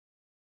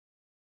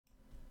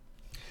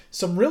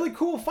some really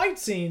cool fight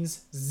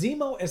scenes,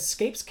 Zemo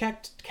escapes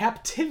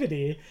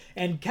captivity,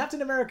 and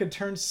Captain America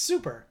turns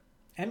super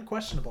and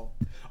questionable.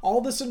 All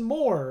this and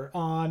more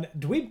on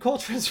Dweeb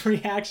Culture's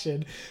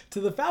reaction to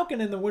The Falcon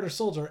and the Winter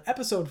Soldier,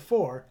 Episode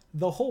 4,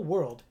 The Whole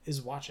World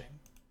is Watching.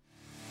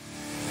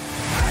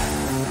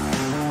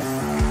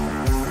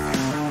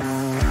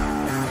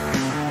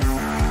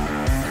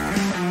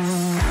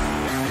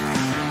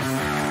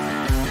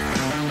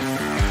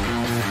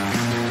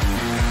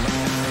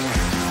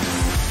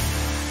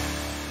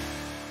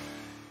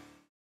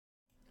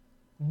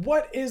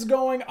 What is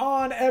going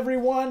on,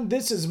 everyone?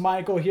 This is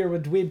Michael here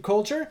with Dweeb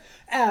Culture.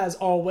 As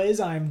always,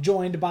 I'm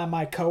joined by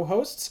my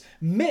co-hosts,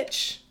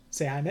 Mitch.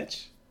 Say hi,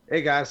 Mitch.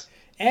 Hey, guys.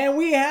 And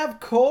we have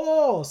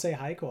Cole. Say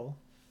hi, Cole.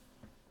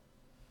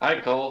 Hi,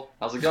 Cole.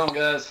 How's it going,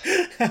 guys?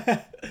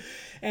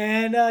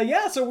 And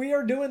so we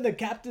are doing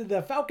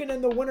the Falcon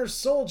and the Winter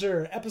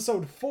Soldier,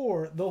 Episode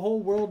 4, The Whole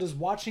World is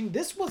Watching.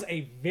 This was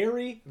a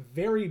very,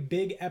 very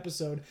big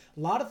episode. A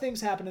lot of things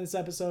happened in this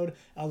episode.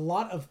 A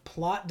lot of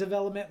plot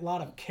development, a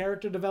lot of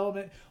character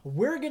development.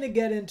 We're going to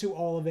get into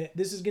all of it.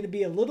 This is going to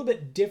be a little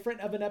bit different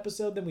of an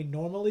episode than we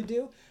normally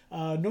do.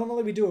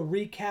 Normally we do a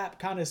recap,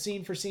 kind of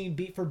scene for scene,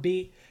 beat for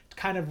beat,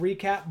 kind of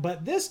recap,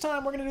 but this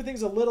time we're going to do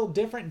things a little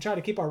different and try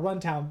to keep our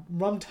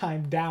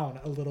runtime down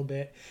a little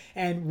bit.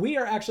 And we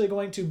are actually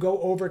going to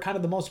go over kind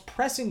of the most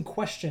pressing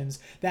questions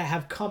that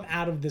have come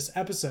out of this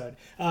episode.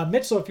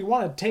 Mitch, so if you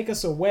want to take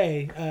us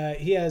away,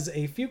 he has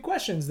a few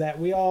questions that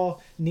we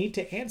all need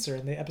to answer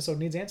and the episode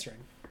needs answering.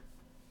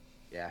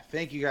 Yeah,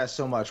 thank you guys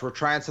so much. We're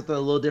trying something a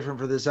little different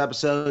for this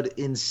episode.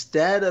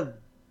 Instead of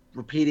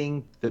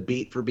repeating the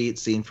beat for beat,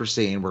 scene for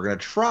scene, we're going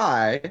to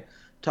try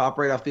to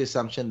operate off the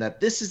assumption that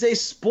this is a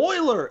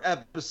spoiler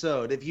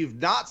episode. If you've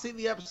not seen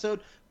the episode,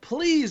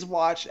 please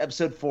watch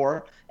episode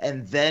 4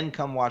 and then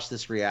come watch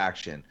this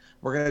reaction.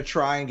 We're going to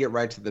try and get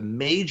right to the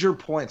major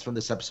points from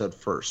this episode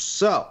first.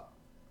 So,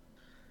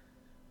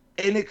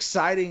 an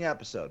exciting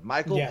episode.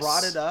 Michael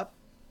brought it up.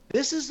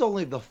 This is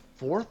only the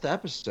 4th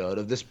episode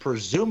of this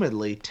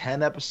presumably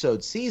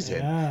 10-episode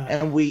season,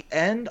 and we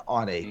end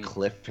on a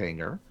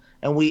cliffhanger,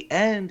 and we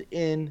end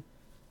in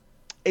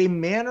a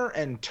manner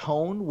and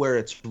tone where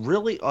it's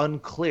really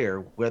unclear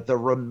where the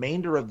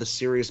remainder of the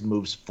series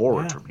moves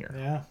forward from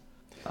here.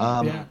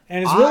 And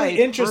it's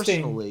really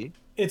interesting.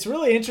 It's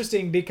really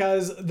interesting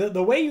because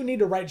the way you need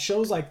to write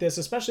shows like this,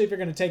 especially if you're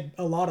going to take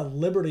a lot of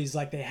liberties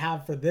like they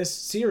have for this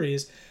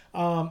series,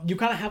 you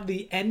kind of have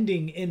the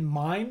ending in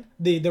mind.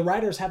 The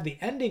writers have the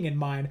ending in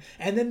mind,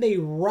 and then they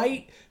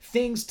write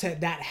things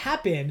that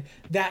happen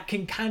that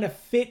can kind of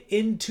fit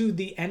into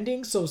the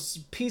ending. So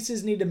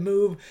pieces need to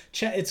move.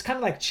 It's kind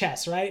of like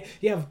chess, right?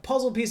 You have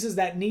puzzle pieces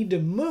that need to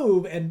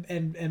move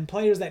and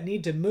players that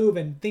need to move,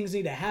 and things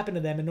need to happen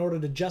to them in order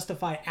to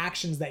justify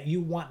actions that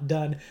you want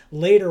done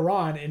later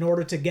on in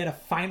order to get a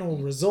final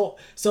result.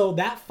 So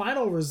that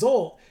final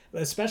result,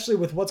 especially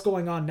with what's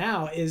going on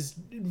now,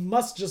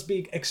 must just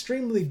be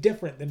extremely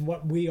different than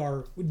what we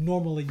are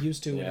normally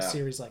used to in a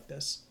series like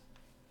this.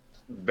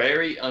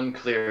 Very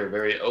unclear,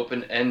 very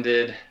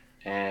open-ended,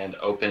 and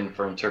open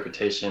for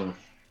interpretation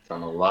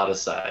from a lot of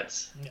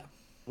sides. Yeah.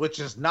 Which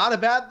is not a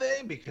bad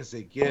thing because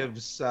it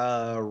gives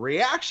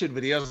reaction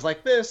videos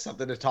like this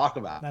something to talk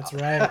about. That's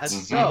right.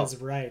 That's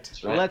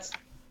right.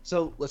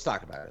 Let's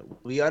talk about it.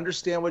 We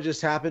understand what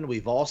just happened.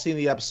 We've all seen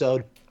the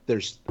episode.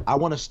 I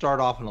want to start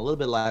off on a little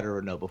bit lighter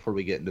note before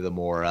we get into the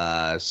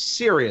more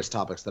serious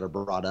topics that are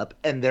brought up,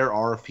 and there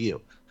are a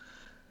few.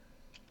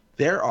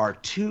 There are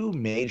 2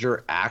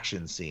 major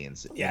action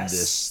scenes in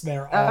this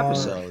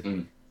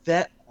episode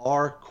that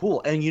are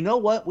cool. And you know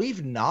what?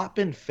 We've not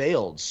been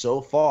failed so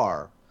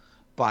far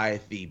by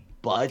the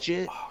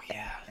budget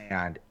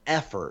and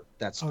effort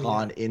that's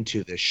gone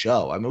into the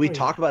show. I mean, we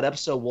talked about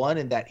episode 1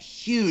 and that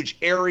huge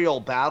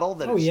aerial battle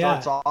that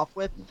starts off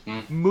with.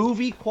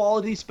 Movie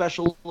quality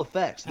special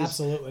effects.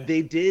 Absolutely.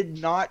 They did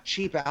not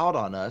cheap out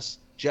on us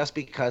just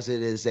because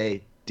it is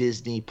a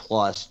Disney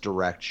Plus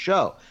direct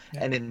show.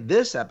 Yeah. And in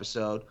this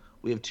episode,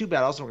 we have 2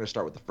 battles, and we're going to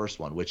start with the first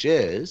one, which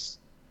is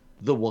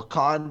the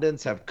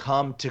Wakandans have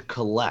come to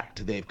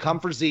collect. They've come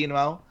for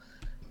Zemo.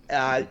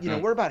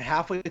 We're about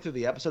halfway through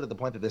the episode at the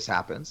point that this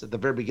happens. At the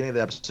very beginning of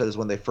the episode is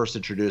when they first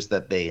introduced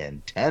that they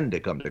intend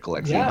to come to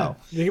collect Zemo.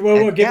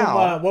 We'll give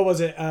them, what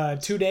was it,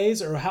 2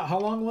 days? Or how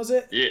long was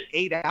it?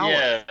 8 hours.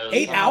 Yeah,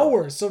 8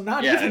 hours. So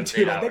not even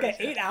 2 days. They got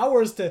 8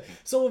 hours to...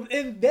 So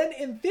then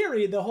in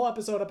theory, the whole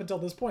episode up until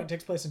this point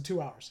takes place in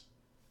 2 hours.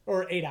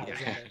 Or 8 hours.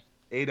 Yeah.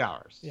 8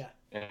 hours.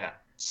 Yeah.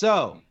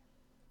 So,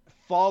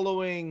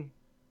 following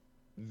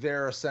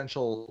their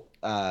essential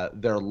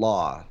their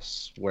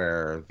loss,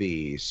 where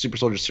the super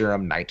soldier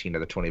serum, 19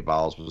 of the 20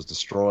 vials, was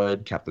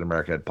destroyed. Captain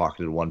America had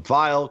pocketed 1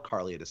 vial.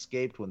 Carly had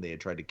escaped when they had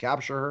tried to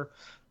capture her.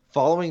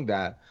 Following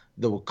that,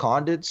 the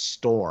Wakandan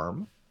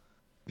storm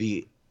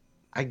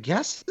I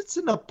guess it's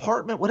an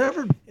apartment,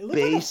 whatever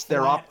base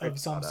they're operating of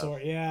some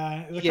sort.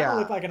 Yeah, it kind of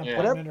looked like an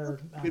apartment or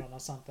I don't know,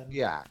 something.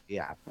 Yeah.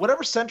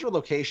 Whatever central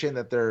location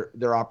that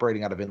they're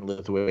operating out of in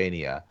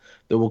Lithuania,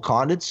 the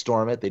Wakandan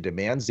storm it. They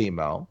demand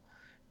Zemo,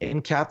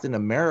 in Captain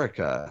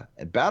America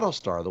and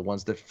Battlestar, the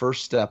ones that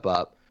first step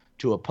up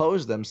to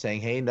oppose them,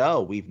 saying, hey,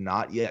 no, we've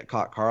not yet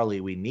caught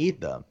Karli. We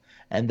need them.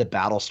 And the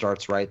battle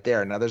starts right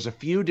there. Now, there's a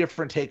few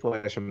different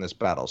takeaways from this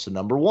battle. So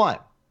number one,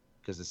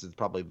 because this is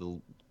probably the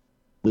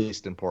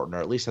least important, or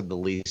at least had the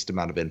least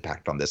amount of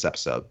impact on this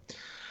episode,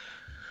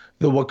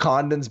 the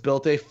Wakandans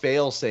built a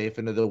failsafe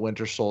into the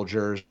Winter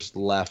Soldier's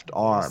left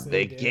arm.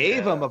 They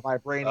gave him a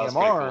vibranium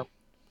arm. Cool.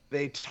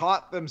 They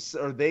taught them,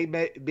 or they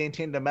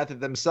maintained a method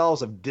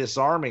themselves of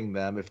disarming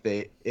them if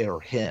they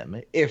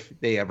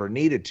ever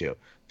needed to.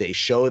 They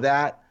show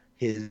that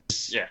his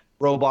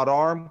robot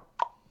arm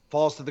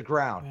falls to the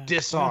ground,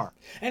 disarmed.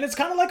 And it's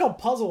kind of like a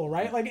puzzle,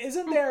 right? Like,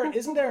 isn't there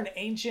an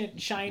ancient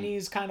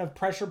Chinese kind of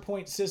pressure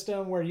point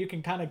system where you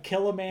can kind of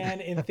kill a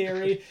man in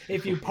theory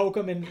if you poke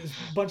him in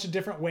a bunch of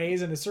different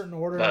ways in a certain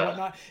order and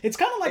whatnot? It's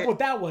kind of like what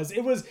that was.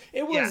 It was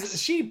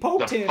she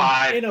poked him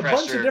in a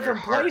bunch of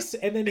different places,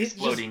 and then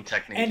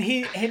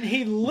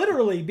he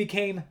literally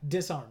became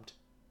disarmed.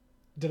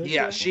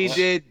 She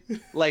did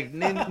like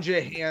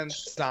ninja hand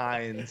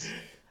signs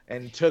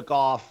and took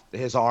off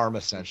his arm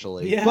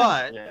essentially. Yeah.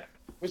 But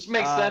which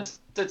makes sense.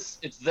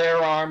 It's their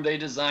arm. They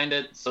designed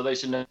it, so they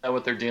should know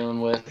what they're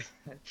dealing with.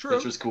 True.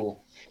 Which was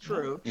cool.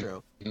 True.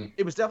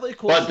 It was definitely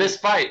cool. But this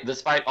fight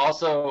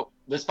also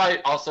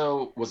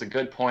was a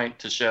good point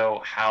to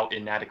show how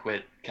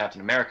inadequate Captain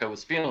America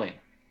was feeling.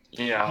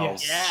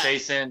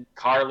 Chasing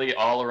Karli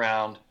all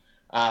around.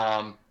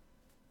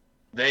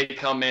 They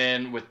come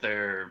in with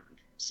their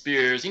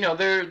spears.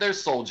 They're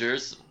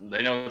soldiers.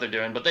 They know what they're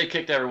doing, but they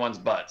kicked everyone's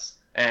butts.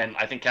 And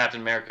I think Captain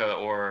America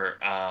or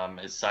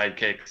his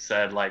sidekick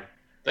said, like,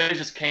 they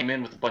just came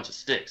in with a bunch of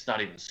sticks,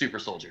 not even super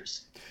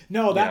soldiers.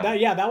 No,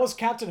 that was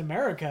Captain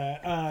America.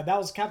 That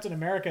was Captain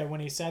America when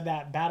he said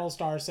that.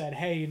 Battlestar said,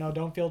 hey,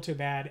 don't feel too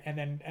bad. And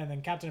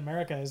then Captain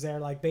America is there,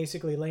 like,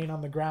 basically laying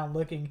on the ground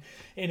looking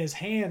in his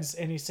hands.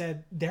 And he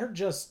said, they're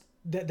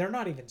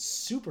not even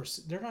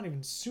superheroes. They're not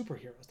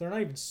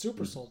even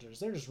super soldiers.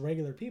 They're just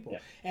regular people. Yeah.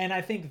 And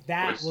I think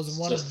that was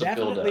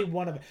definitely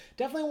one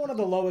of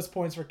the lowest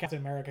points for Captain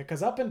America,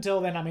 because up until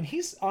then, I mean,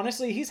 he's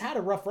had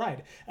a rough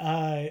ride.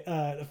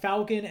 The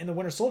Falcon and the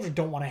Winter Soldier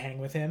don't want to hang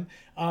with him.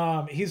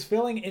 He's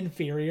feeling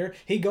inferior.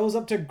 He goes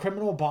up to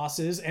criminal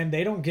bosses and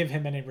they don't give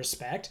him any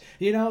respect.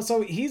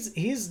 So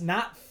he's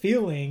not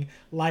feeling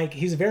like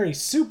he's very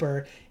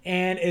super.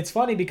 And it's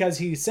funny because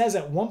he says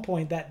at one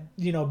point that,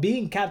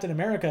 being Captain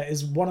America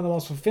is one of the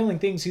most fulfilling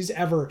things he's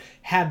ever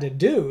had to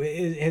do.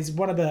 It is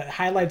one of the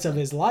highlights of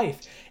his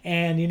life.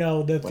 And,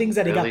 the things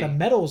that he got the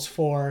medals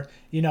for,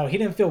 he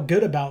didn't feel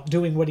good about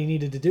doing what he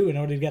needed to do in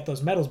order to get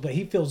those medals, but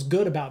he feels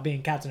good about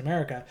being Captain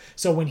America.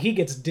 So when he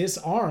gets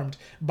disarmed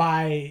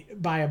by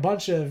a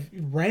bunch of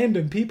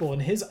random people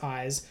in his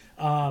eyes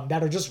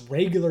that are just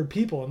regular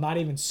people and not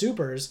even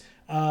supers,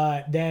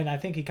 then I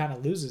think he kind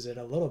of loses it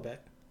a little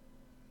bit.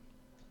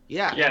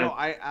 Yeah, no,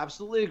 I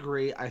absolutely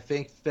agree. I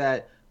think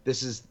that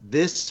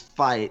this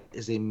fight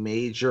is a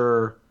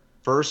major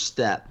first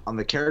step on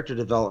the character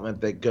development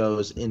that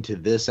goes into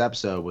this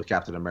episode with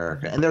Captain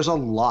America. And there's a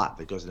lot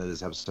that goes into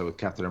this episode with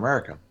Captain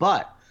America.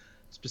 But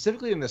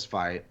specifically in this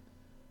fight,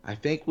 I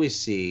think we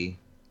see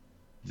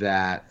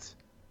that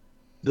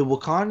the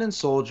Wakandan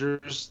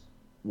soldiers,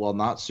 well,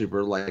 not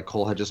super, like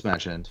Cole had just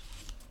mentioned,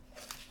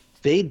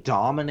 they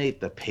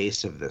dominate the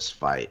pace of this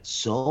fight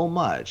so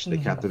much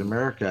that Captain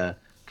America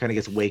kind of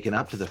gets waken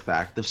up to the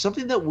fact of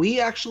something that we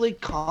actually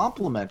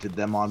complimented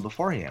them on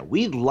beforehand.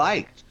 We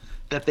liked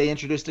that they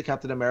introduced a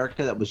Captain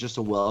America that was just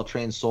a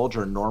well-trained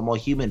soldier, a normal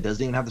human,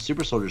 doesn't even have the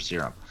super soldier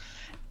serum.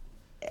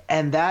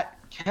 And that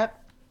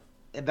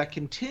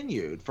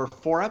continued for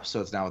 4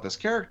 episodes now with this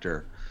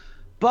character.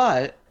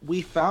 But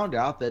we found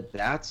out that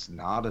that's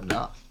not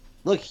enough.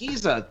 Look,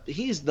 he's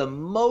the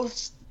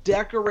most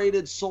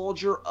decorated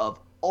soldier of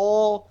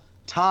all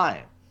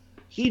time.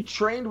 He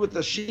trained with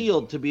the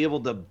shield to be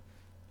able to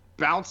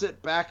bounce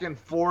it back and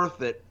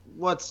forth at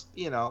let's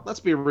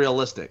be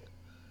realistic.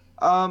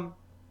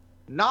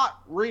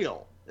 Not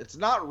real. It's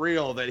not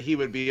real that he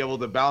would be able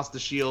to bounce the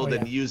shield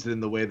and use it in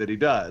the way that he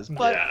does.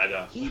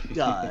 But he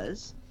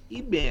does.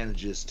 He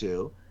manages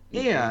to.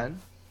 And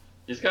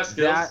he's got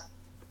skills.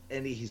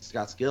 He's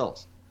got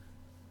skills.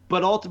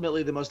 But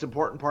ultimately, the most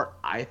important part,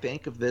 I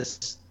think, of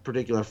this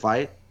particular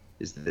fight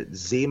is that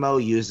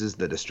Zemo uses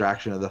the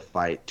distraction of the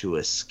fight to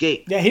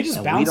escape. Yeah, he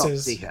just bounces. We don't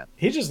see him.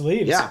 He just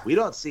leaves. Yeah, we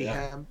don't see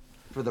him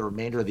for the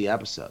remainder of the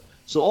episode.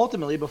 So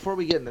ultimately, before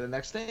we get into the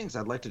next things,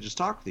 I'd like to just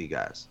talk with you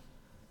guys.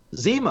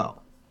 Zemo,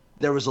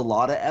 there was a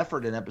lot of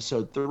effort in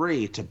episode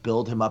 3 to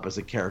build him up as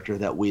a character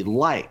that we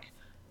like.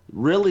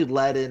 Really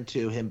led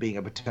into him being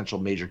a potential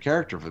major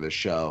character for this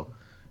show.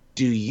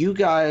 Do you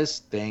guys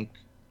think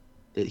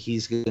that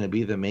he's going to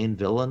be the main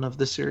villain of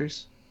the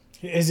series?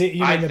 Is it,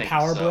 you mean the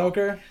power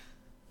broker?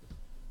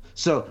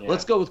 So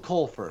let's go with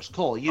Cole first.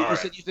 Cole, you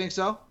said you think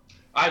so?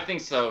 I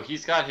think so.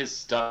 He's got his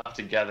stuff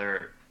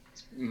together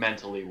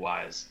mentally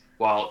wise.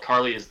 While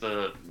Karli is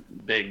the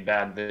big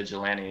bad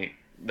vigilante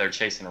they're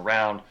chasing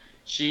around,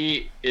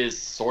 she is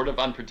sort of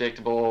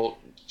unpredictable,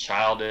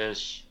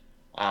 childish,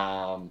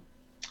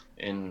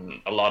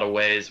 in a lot of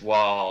ways,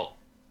 while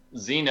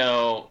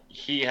Zeno,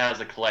 he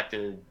has a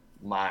collected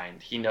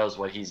mind. He knows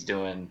what he's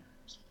doing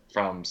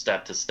from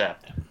step to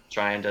step,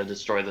 trying to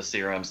destroy the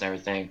serums and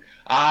everything.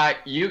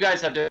 You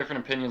guys have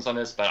different opinions on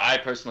this, but I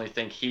personally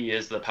think he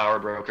is the power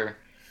broker.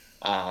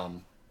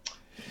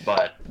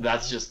 But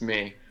that's just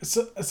me.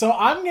 So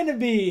I'm going to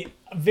be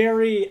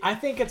I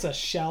think it's a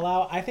shell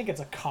out. I think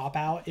it's a cop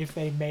out if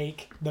they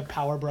make the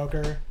power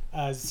broker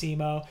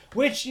Zemo,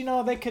 which,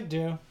 they could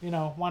do,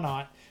 why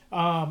not?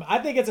 I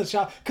think it's a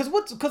shot because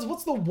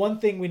what's the one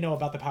thing we know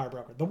about the power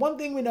broker? The one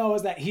thing we know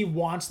is that he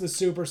wants the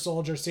super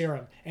soldier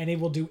serum and he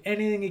will do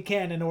anything he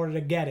can in order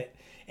to get it.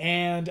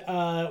 And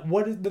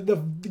what is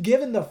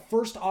given the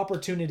first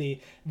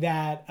opportunity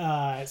that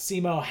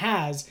Zemo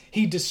has,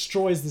 he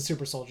destroys the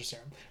super soldier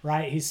serum,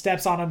 right? He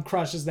steps on them,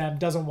 crushes them,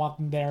 doesn't want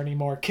them there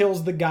anymore,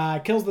 kills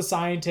the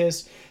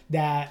scientist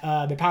that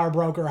the power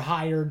broker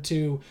hired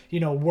to,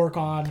 work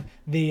on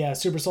the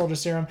super soldier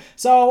serum.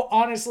 So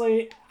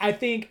honestly, I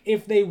think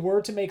if they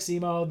were to make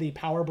Zemo the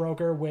power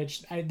broker,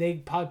 which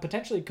they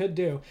potentially could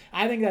do,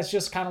 I think that's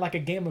just kind of like a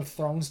Game of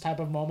Thrones type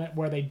of moment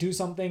where they do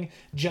something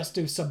just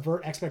to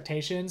subvert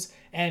expectations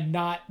and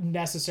not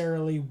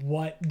necessarily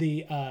what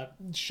the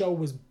show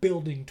was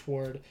building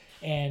toward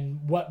and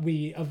what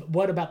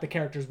about the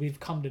characters we've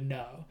come to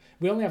know.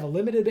 We only have a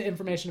limited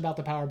information about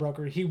the power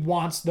broker. He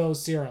wants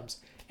those serums.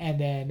 And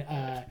then,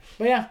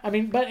 but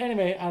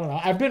anyway, I don't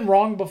know. I've been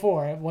wrong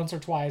before, once or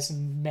twice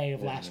in May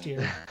of last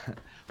year.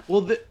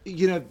 Well,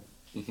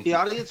 the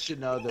audience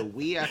should know that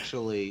we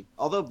actually,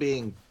 although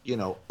being,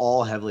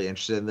 all heavily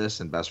interested in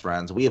this and best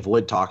friends, we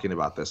avoid talking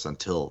about this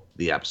until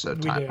the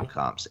episode time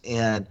comes.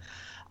 And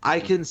I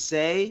can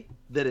say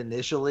that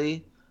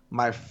initially,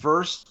 my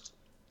first,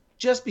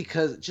 just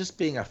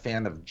being a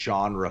fan of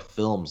genre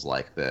films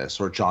like this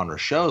or genre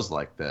shows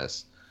like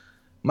this,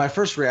 my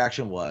first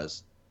reaction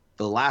was,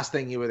 the last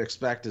thing you would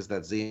expect is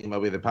that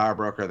Zemo be the power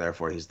broker,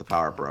 therefore he's the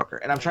power broker.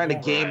 And I'm trying to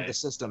game the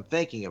system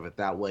thinking of it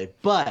that way.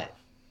 But,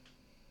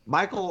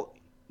 Michael,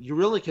 you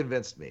really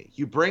convinced me.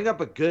 You bring up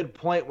a good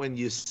point when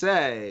you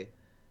say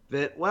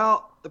that,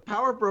 well, the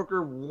power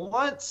broker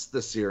wants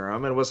the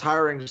serum and was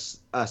hiring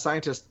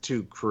scientists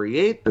to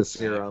create the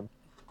serum.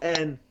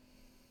 And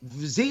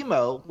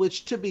Zemo,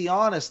 which, to be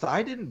honest,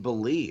 I didn't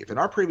believe in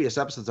our previous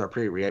episodes, our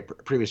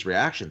previous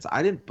reactions,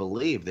 I didn't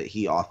believe that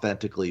he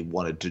authentically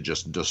wanted to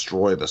just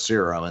destroy the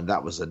serum and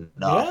that was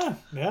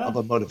enough of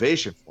a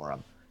motivation for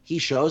him. He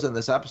shows in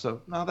this episode,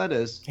 no, that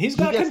is. He's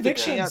got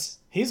convictions.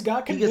 He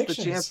gets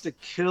the chance to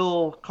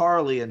kill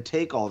Carly and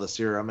take all the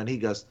serum, and he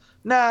goes,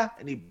 nah,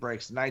 and he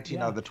breaks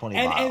 19 out of the 20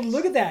 vials. And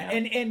look at that.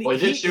 And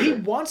he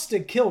wants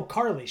to kill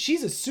Carly.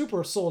 She's a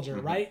super soldier,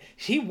 right?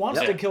 He wants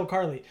to kill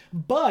Carly.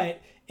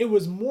 But it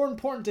was more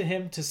important to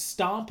him to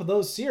stomp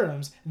those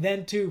serums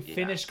than to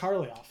finish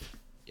Carly off.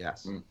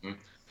 Yes. Mm-hmm.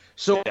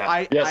 So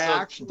I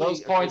actually those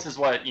points is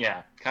what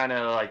kind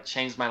of like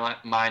changed my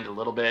mind a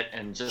little bit,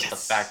 and just the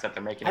fact that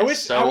they're making it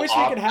so I wish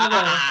we could have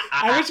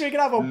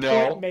a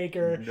point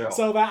maker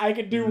so that I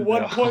could do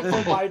 1 point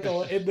for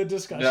Michael in the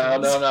discussion.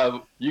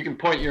 No. You can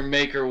point your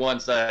maker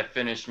once I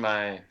finish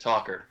my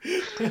talker.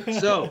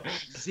 So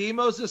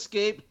Zemo's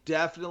escape,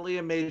 definitely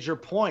a major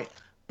point,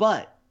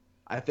 but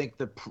I think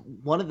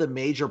one of the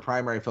major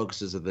primary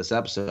focuses of this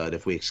episode,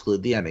 if we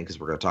exclude the ending, because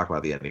we're going to talk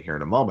about the ending here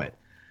in a moment,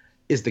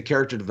 is the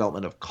character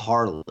development of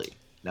Carly.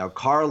 Now,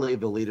 Carly,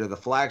 the leader of the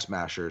Flag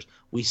Smashers,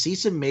 we see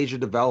some major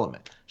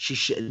development.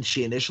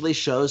 She initially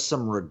shows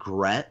some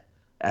regret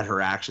at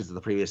her actions in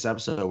the previous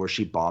episode where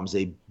she bombs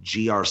a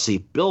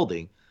GRC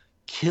building,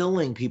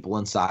 killing people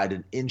inside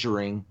and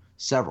injuring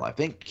several. I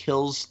think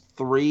kills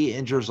 3,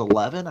 injures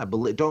 11. I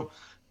believe. Don't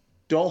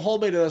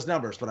hold me to those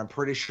numbers, but I'm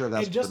pretty sure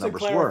that's what the numbers were.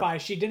 Just to clarify,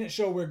 she didn't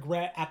show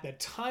regret at the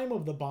time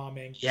of the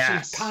bombing.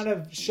 Yes. She kind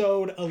of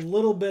showed a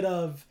little bit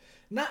of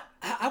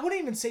I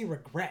wouldn't even say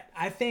regret.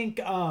 I think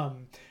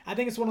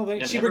it's one of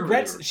the she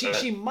regrets.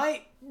 She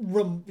might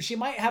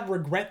have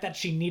regret that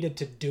she needed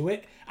to do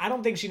it. I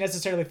don't think she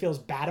necessarily feels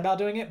bad about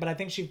doing it, but I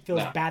think she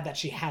feels bad that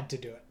she had to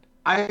do it.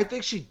 I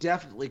think she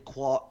definitely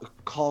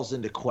calls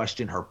into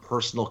question her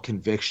personal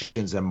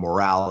convictions and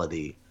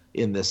morality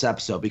in this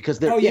episode, because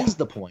there is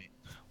the point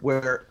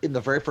where in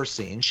the very first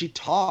scene she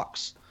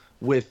talks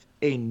with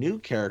a new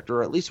character,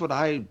 or at least what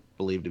I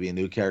believe to be a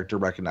new character,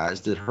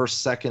 recognized as her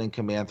second in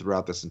command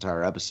throughout this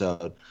entire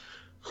episode,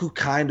 who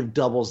kind of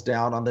doubles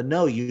down on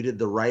no, you did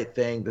the right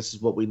thing. This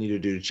is what we need to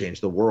do to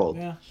change the world.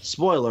 Yeah.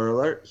 Spoiler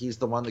alert, he's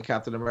the one that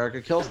Captain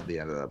America kills at the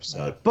end of the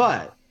episode.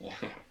 But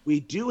we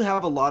do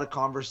have a lot of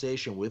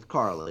conversation with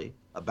Carly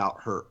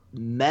about her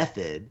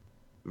method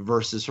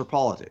versus her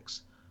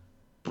politics.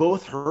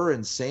 Both her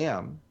and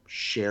Sam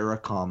share a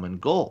common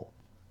goal.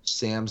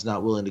 Sam's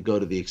not willing to go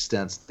to the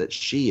extent that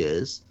she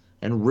is,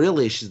 and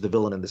really she's the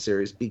villain in the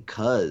series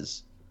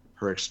because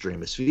her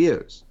extremist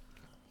views.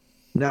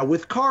 Now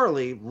with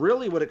Carly,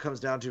 really what it comes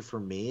down to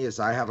for me is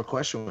I have a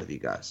question with you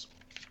guys.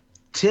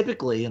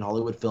 Typically in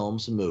Hollywood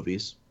films and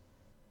movies,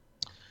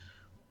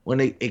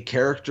 when a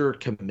character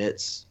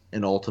commits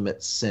an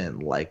ultimate sin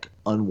like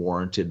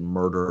unwarranted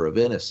murder of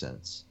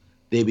innocence,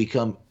 they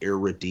become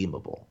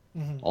irredeemable.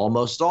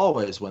 Almost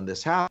always when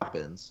this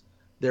happens,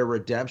 their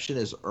redemption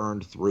is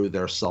earned through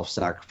their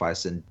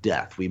self-sacrifice and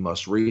death. We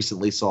most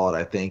recently saw it,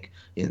 I think,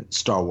 in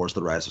Star Wars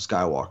The Rise of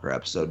Skywalker,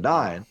 Episode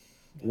 9,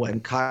 when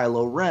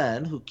Kylo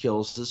Ren, who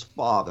kills his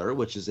father,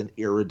 which is an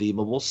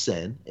irredeemable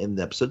sin in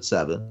Episode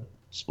 7,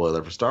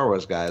 spoiler for Star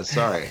Wars, guys,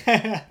 sorry,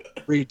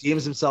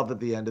 redeems himself at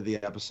the end of the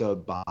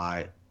episode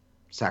by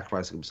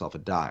sacrificing himself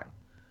and dying.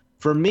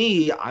 For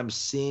me, I'm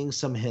seeing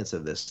some hints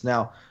of this.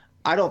 Now,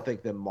 I don't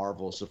think that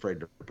Marvel is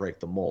afraid to break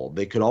the mold.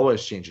 They could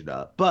always change it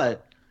up,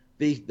 but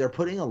they're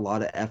putting a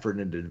lot of effort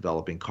into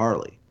developing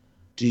Karli.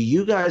 Do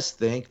you guys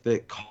think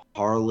that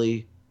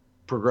Karli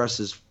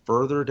progresses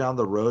further down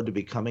the road to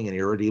becoming an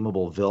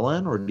irredeemable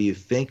villain, or do you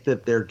think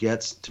that there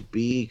gets to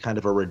be kind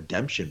of a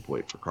redemption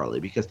point for Karli?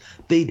 Because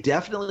they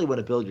definitely want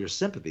to build your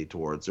sympathy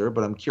towards her,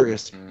 but I'm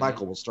curious,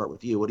 Michael, we'll start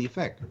with you. What do you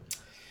think?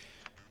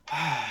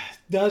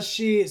 Does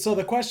she, so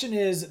the question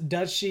is,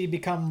 does she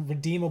become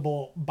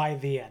redeemable by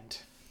the end?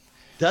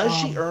 Does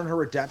she earn her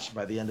redemption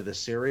by the end of the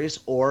series,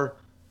 or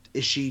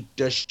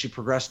does she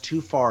progress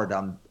too far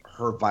down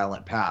her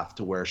violent path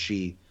to where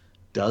she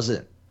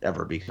doesn't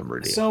ever become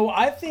redeemed? So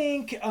I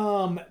think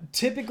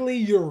typically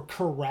you're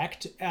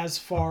correct as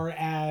far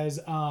as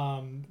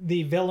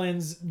the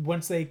villains,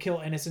 once they kill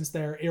innocents,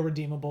 they're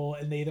irredeemable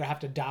and they either have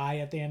to die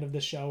at the end of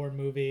the show or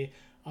movie,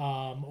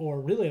 or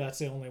really that's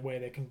the only way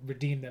they can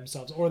redeem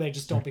themselves, or they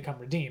just don't become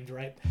redeemed,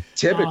 right?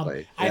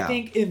 Typically. I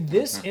think in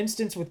this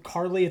instance with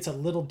Karli, it's a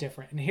little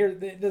different. And here,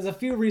 there's a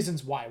few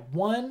reasons why.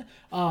 One,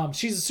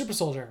 she's a super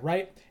soldier,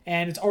 right?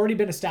 And it's already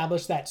been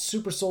established that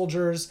super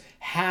soldiers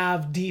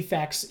have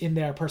defects in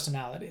their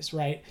personalities,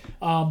 right?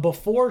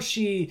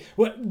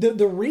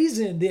 The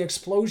reason the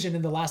explosion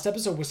in the last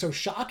episode was so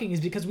shocking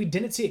is because we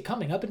didn't see it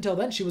coming. Up until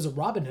then, she was a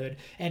Robin Hood.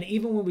 And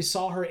even when we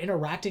saw her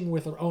interacting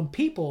with her own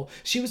people,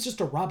 she was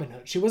just a Robin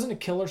Hood. She wasn't a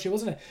killer. She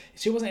wasn't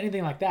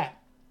anything like that.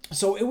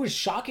 So it was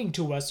shocking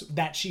to us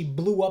that she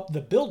blew up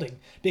the building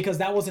because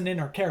that wasn't in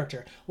her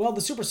character. Well,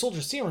 the super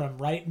soldier serum,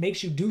 right,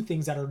 makes you do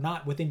things that are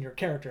not within your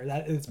character.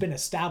 That it's been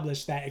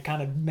established that it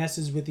kind of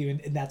messes with you,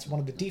 and that's one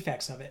of the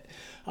defects of it.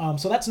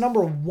 So that's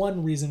number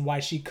one reason why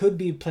she could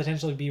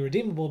potentially be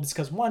redeemable,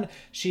 because one,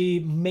 she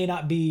may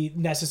not be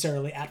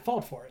necessarily at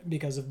fault for it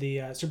because of the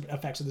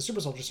effects of the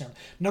super soldier serum.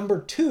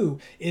 Number two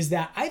is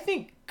that I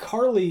think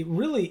Karli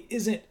really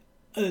isn't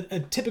a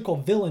typical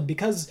villain,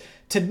 because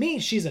to me,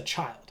 she's a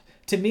child.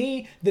 To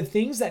me, the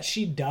things that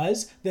she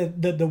does,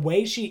 the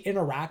way she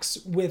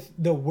interacts with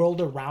the world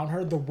around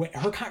her, the way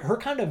her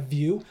kind of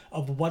view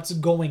of what's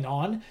going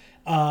on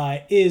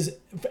is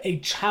a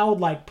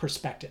childlike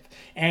perspective.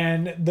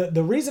 And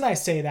the reason I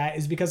say that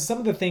is because some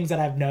of the things that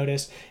I've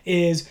noticed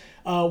is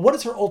what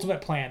is her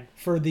ultimate plan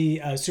for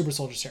the super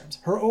soldier serums?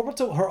 Her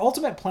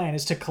ultimate plan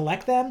is to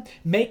collect them,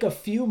 make a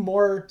few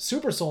more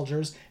super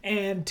soldiers,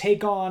 and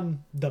take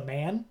on the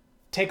man,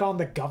 take on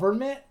the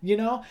government. You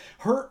know,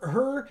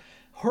 her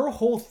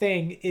whole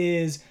thing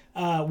is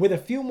with a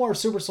few more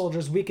super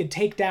soldiers, we could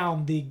take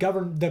down the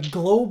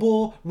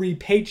global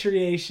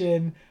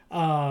repatriation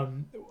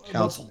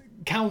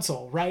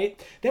council,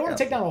 right? They want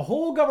to take down a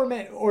whole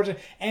government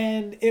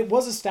and it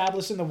was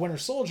established in the Winter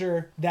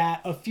Soldier that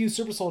a few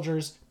super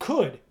soldiers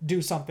could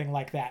do something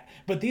like that.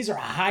 But these are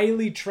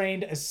highly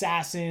trained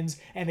assassins,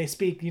 and they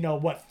speak,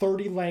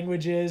 30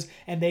 languages,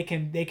 and they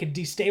can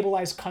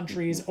destabilize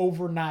countries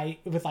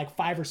overnight with like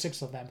 5 or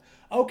 6 of them.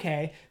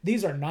 Okay,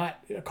 these are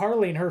not,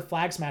 Karli and her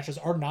flag smashers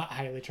are not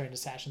highly trained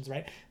assassins,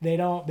 right? They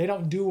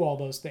don't do all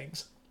those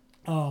things.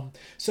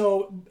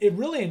 So it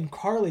really, in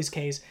Karli's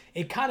case,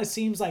 it kind of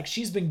seems like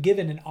she's been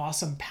given an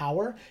awesome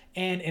power,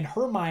 and in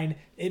her mind,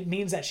 it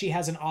means that she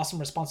has an awesome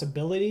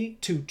responsibility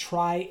to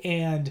try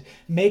and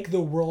make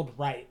the world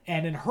right.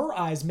 And in her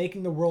eyes,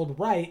 making the world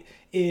right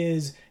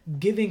is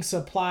giving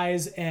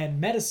supplies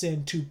and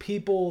medicine to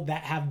people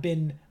that have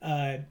been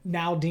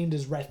now deemed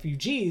as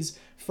refugees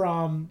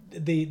from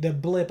the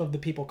blip of the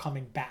people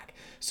coming back.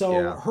 So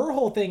her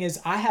whole thing is,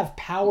 I have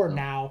power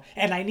now,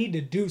 and I need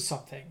to do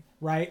something,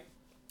 right?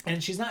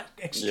 And she's not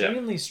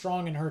extremely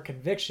strong in her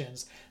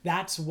convictions.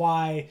 That's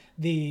why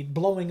the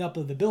blowing up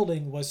of the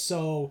building was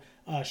so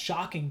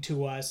shocking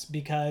to us,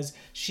 because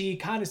she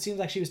kind of seems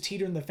like she was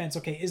teetering the fence.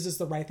 Okay, is this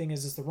the right thing?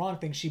 Is this the wrong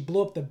thing? She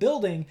blew up the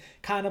building,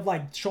 kind of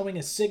like showing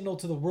a signal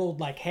to the world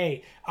like,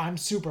 hey, I'm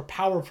super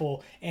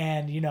powerful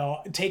and,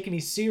 take me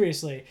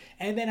seriously.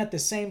 And then at the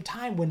same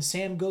time, when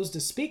Sam goes to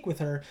speak with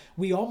her,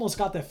 we almost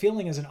got the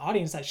feeling as an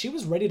audience that she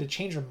was ready to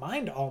change her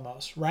mind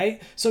almost,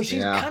 right? So she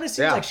kind of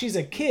seems like she's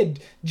a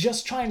kid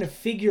just trying to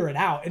figure it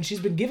out. And she's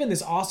been given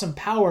this awesome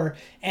power,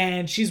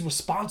 and she's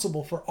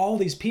responsible for all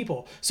these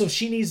people. So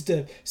she needs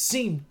to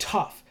seem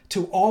tough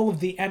to all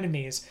of the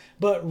enemies,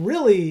 but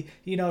really,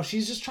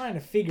 she's just trying to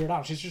figure it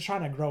out. She's just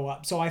trying to grow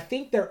up. So I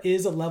think there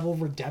is a level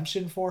of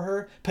redemption for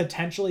her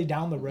potentially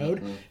down the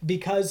road,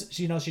 because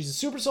she's a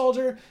super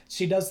soldier.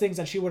 She does things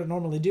that she wouldn't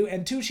normally do,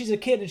 and 2, she's a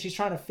kid and she's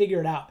trying to figure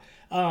it out.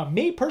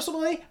 Me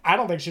personally, I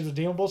don't think she's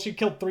redeemable. She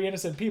killed 3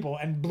 innocent people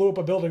and blew up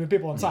a building with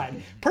people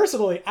inside.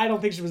 Personally, I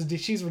don't think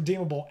she's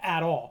redeemable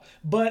at all.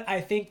 But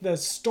I think the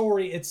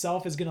story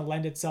itself is going to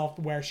lend itself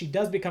where she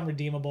does become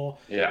redeemable.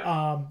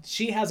 Yeah.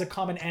 She has a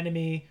common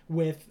enemy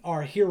with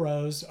our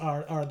heroes,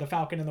 are the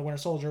Falcon and the Winter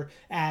Soldier,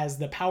 as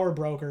the power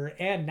broker,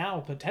 and now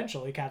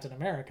potentially Captain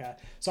America.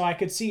 So I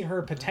could see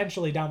her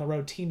potentially down the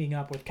road teaming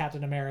up with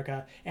Captain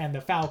America and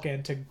the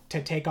Falcon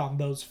to take on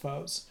those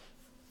foes.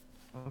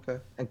 Okay.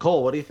 And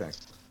Cole, what do you think?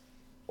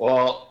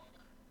 Well,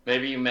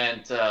 maybe you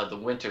meant the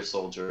Winter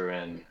Soldier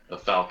and the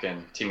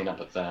Falcon teaming up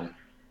with them.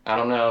 I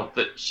don't know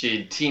that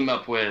she'd team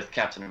up with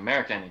Captain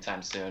America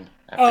anytime soon.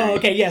 Oh,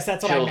 okay. Yes,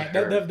 that's what I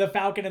meant. The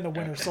Falcon and the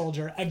Winter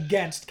Soldier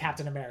against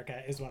Captain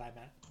America is what I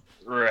meant.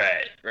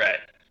 Right.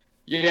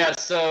 Yeah,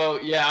 so,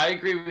 I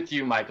agree with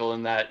you, Michael,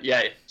 in that,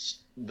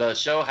 the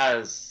show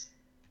has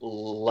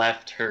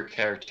left her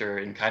character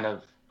in kind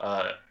of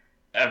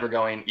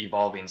ever-going,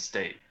 evolving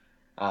state.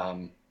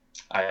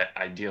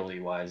 Ideally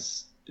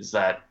wise, is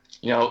that,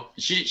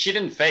 she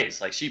didn't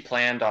face, like, she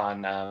planned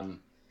on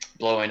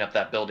blowing up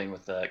that building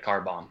with the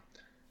car bomb.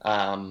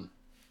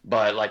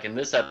 But, like, in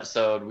this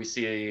episode, we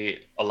see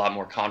a lot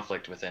more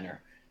conflict within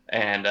her.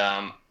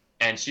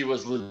 And she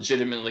was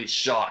legitimately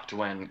shocked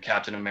when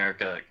Captain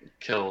America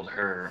killed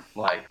her,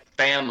 like,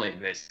 family,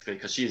 basically,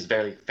 because she's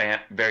very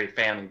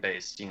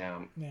family-based,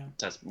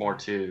 That's more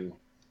to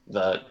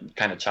the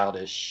kind of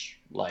childish,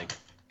 like,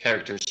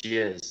 character she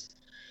is.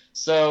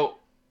 So,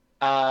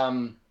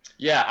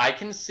 I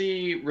can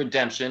see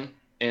redemption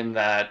in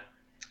that,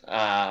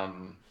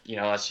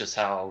 that's just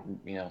how,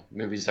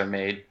 movies are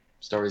made,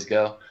 stories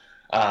go.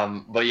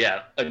 But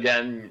yeah,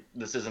 again,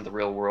 this isn't the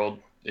real world.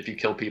 If you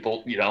kill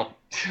people,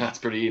 that's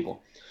pretty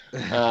evil.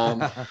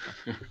 I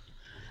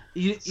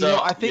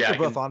think you're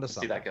both onto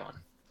something. See that going.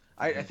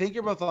 I think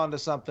you're both onto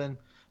something.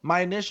 My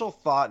initial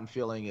thought and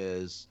feeling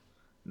is,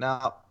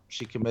 now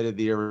she committed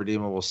the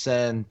irredeemable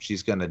sin.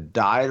 She's going to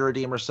die to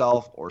redeem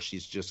herself, or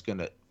she's just going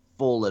to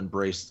full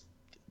embrace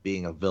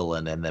being a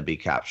villain and then be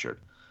captured.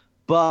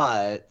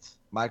 But,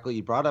 Michael,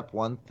 you brought up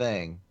one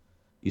thing.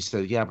 You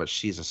said, yeah, but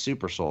she's a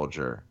super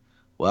soldier.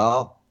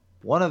 Well,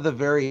 one of the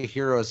very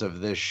heroes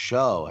of this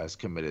show has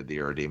committed the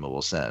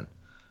irredeemable sin.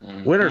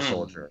 Mm-hmm. Winter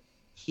Soldier.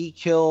 He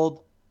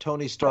killed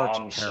Tony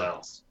Stark's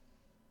parents.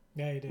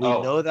 Yeah, he did. We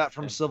know that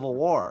from Civil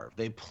War.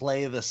 They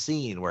play the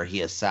scene where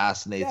he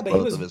assassinates both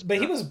of his parents. But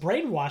he was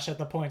brainwashed at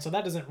the point, so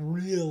that doesn't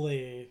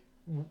really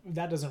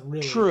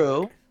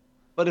True. work.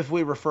 But if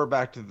we refer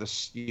back to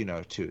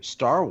to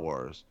Star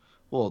Wars,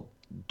 well,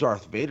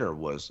 Darth Vader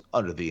was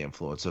under the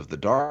influence of the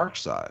dark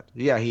side.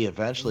 Yeah, he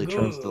eventually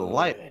turns to the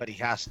light, but he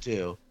has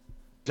to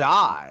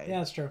die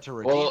to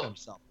redeem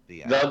himself at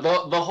the end.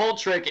 The whole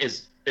trick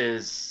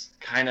is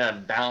kind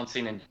of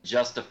balancing and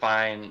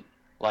justifying,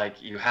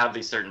 like, you have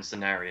these certain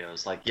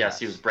scenarios. Like, yes,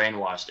 he was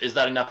brainwashed. Is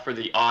that enough for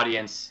the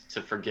audience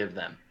to forgive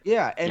them?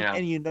 Yeah,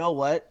 and you know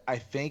what? I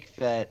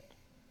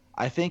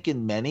think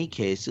in many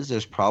cases,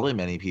 there's probably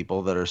many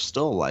people that are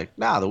still like,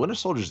 nah, the Winter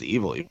Soldier's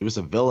evil. He was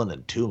a villain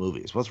in 2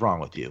 movies. What's wrong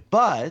with you?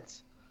 But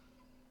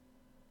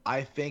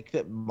I think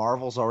that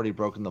Marvel's already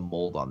broken the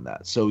mold on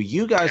that. So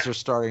you guys are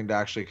starting to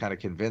actually kind of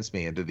convince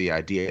me into the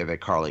idea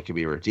that Carly could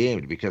be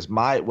redeemed, because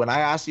when I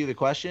asked you the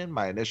question,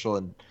 my initial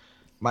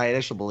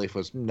belief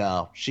was,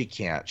 no, she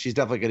can't. She's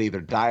definitely going to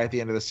either die at the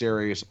end of the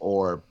series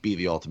or be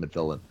the ultimate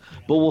villain.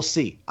 But we'll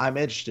see. I'm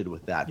interested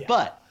with that. Yeah.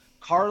 But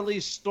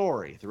Carly's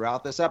story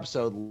throughout this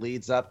episode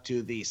leads up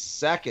to the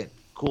second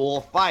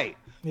cool fight,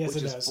 which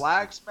is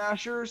Flag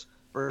Smashers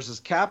versus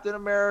Captain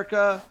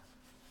America,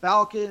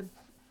 Falcon,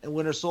 and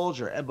Winter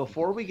Soldier. And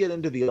before we get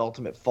into the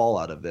ultimate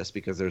fallout of this,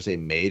 because there's a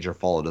major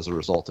fallout as a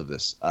result of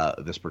this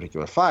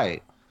particular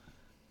fight,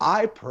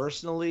 I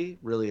personally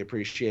really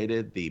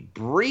appreciated the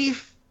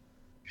brief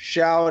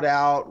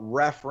shout-out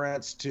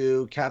reference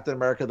to Captain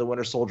America the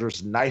Winter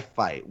Soldier's knife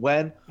fight.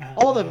 When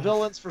all the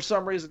villains, for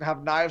some reason,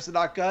 have knives and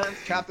not guns,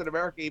 Captain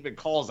America even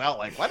calls out,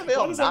 like, why do they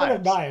all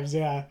have knives?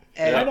 Yeah.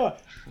 And I know.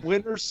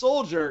 Winter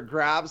Soldier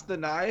grabs the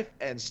knife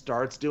and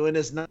starts doing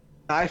his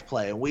knife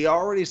play. And we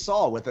already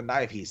saw with the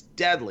knife, he's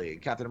deadly in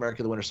Captain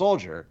America the Winter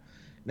Soldier.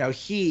 Now,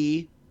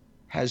 he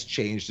has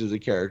changed as a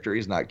character.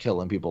 He's not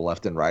killing people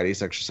left and right.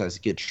 He's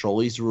exercising control.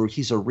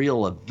 He's a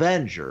real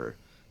Avenger.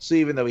 So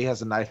even though he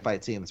has a knife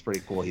fight scene that's pretty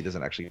cool, he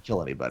doesn't actually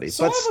kill anybody.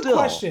 So I have a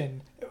question.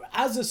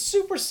 As a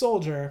super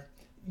soldier,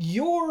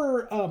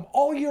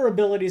 all your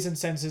abilities and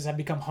senses have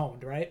become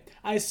honed, right?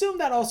 I assume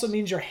that also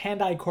means your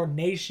hand-eye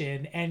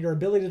coordination and your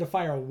ability to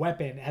fire a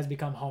weapon has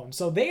become honed.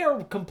 So they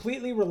are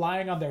completely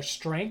relying on their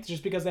strength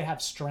just because they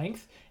have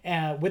strength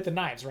with the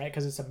knives, right?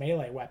 Because it's a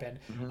melee weapon.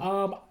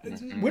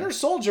 Mm-hmm. Winter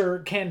Soldier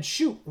can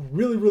shoot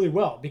really, really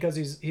well because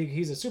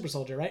he's a super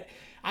soldier, right?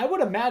 I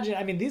would imagine,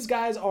 I mean, these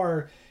guys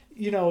are...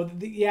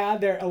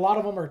 they're a lot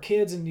of them are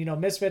kids, and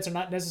misfits are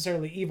not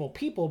necessarily evil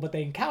people, but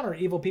they encounter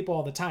evil people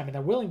all the time, and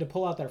they're willing to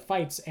pull out their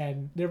fights,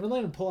 and they're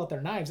willing to pull out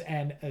their knives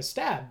and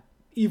stab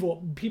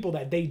evil people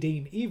that they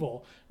deem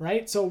evil,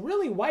 right? So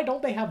really, why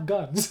don't they have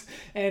guns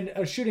and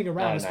are shooting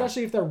around,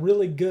 especially if they're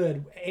really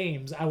good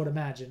aims? I would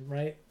imagine,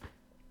 right?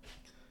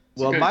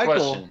 Well,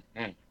 Michael.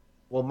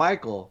 Well,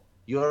 Michael,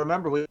 you'll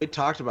remember we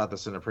talked about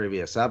this in a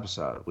previous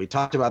episode. We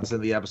talked about this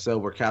in the episode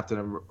where not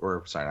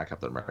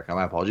Captain America,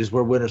 my apologies,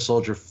 where Winter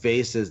Soldier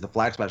faces the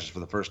Flag Smashers for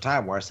the first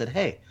time, where I said,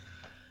 hey,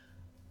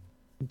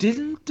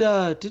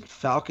 didn't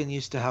Falcon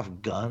used to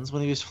have guns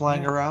when he was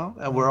flying around?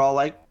 And we're all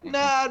like,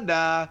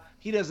 nah,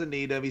 he doesn't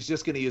need them. He's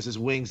just going to use his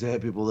wings to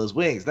hit people with his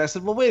wings. And I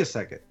said, well, wait a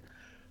second.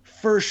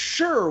 For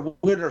sure,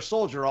 Winter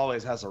Soldier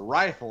always has a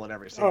rifle and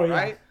everything,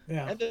 right?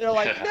 Yeah. And they're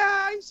like,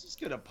 nah, he's just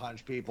gonna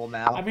punch people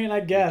now. I mean, I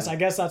guess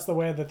that's the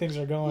way that things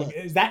are going. Look,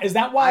 is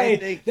that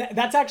why?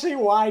 That's actually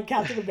why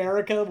Captain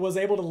America was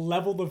able to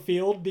level the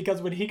field,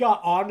 because when he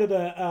got onto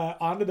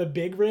the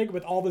big rig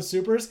with all the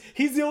supers,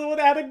 he's the only one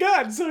that had a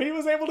gun, so he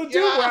was able to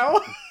do well.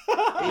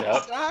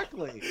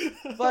 Exactly.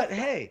 But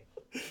hey,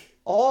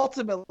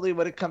 ultimately,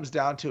 what it comes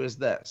down to is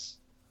this.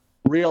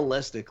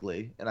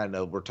 Realistically, and I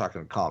know we're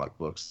talking comic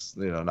books,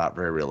 not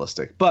very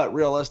realistic, but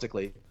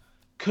realistically,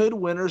 could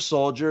Winter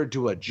Soldier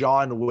do a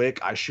John Wick,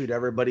 I shoot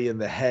everybody in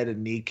the head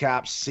and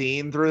kneecaps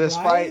scene through this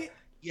fight?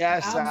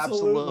 Yes,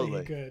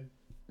 absolutely. Good.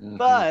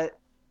 But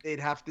they'd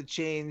have to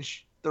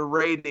change the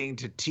rating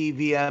to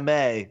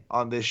TVMA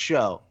on this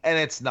show, and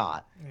it's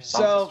not. Yeah.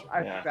 So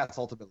I think that's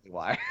ultimately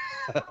why.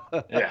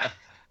 Yeah.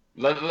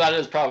 That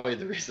is probably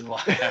the reason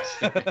why.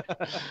 But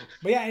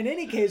yeah, in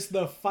any case,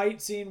 the fight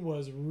scene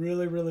was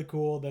really, really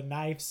cool. The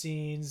knife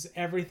scenes,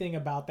 everything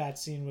about that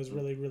scene was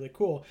really, really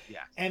cool. Yeah.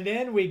 And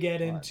then we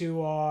get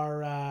into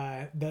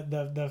our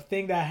the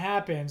thing that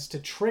happens to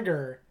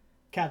trigger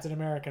Captain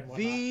America and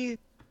whatnot. The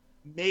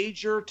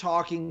major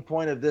talking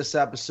point of this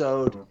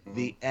episode,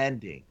 the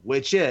ending,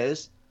 which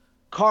is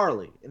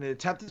Karli, in an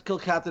attempt to kill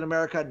Captain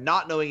America,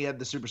 not knowing he had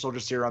the super soldier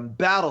serum,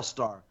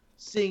 Battlestar,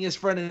 seeing his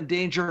friend in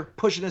danger,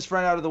 pushing his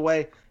friend out of the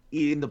way,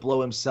 eating the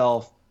blow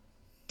himself,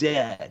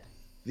 dead.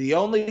 The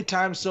only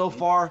time so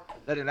far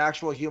that an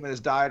actual human has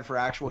died for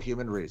actual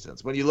human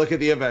reasons. When you look at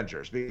the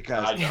Avengers,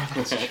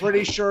 because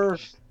pretty sure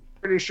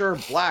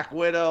Black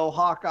Widow,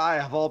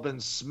 Hawkeye have all been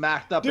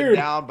smacked up and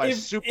down by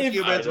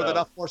superhumans with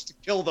enough force to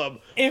kill them.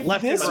 If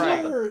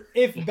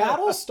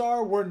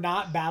Battlestar were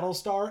not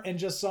Battlestar and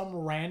just some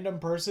random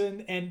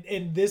person,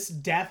 and this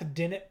death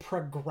didn't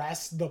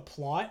progress the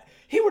plot,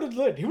 he would have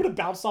lived. He would have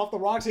bounced off the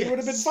rocks. He would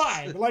have been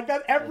fine. Like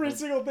that. Every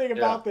single thing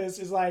about this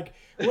is like,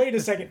 wait a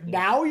second.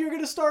 Now you're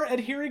gonna start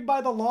adhering by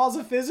the laws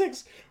of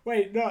physics?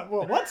 Wait, no.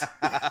 Well,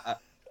 what?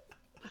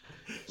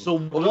 So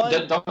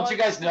don't you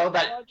guys know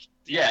that?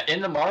 Yeah,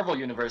 in the Marvel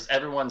universe,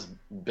 everyone's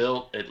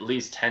built at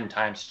least 10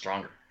 times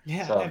stronger.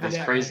 Yeah, so that's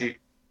crazy.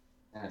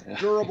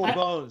 Durable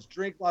bones.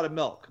 Drink a lot of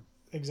milk.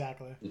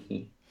 Exactly.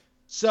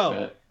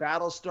 So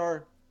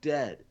Battlestar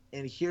dead,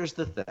 and here's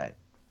the thing.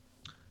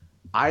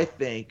 I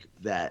think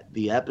that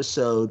the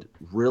episode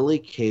really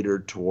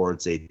catered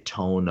towards a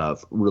tone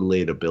of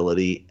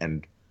relatability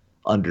and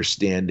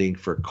understanding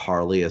for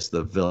Karli as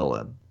the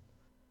villain.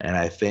 And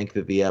I think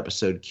that the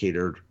episode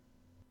catered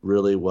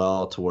really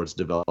well towards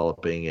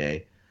developing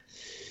a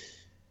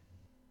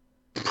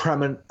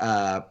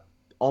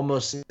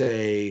almost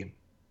a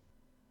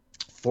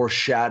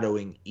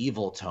foreshadowing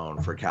evil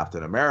tone for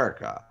Captain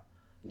America.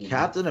 Mm-hmm.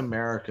 Captain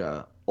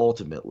America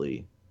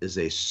ultimately is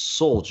a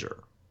soldier.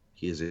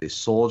 He is a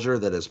soldier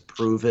that has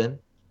proven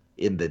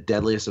in the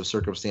deadliest of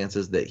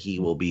circumstances that he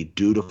will be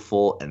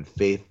dutiful and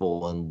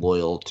faithful and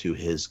loyal to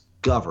his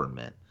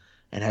government,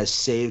 and has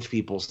saved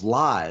people's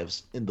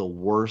lives in the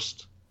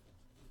worst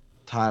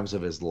times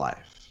of his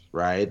life,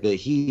 right? That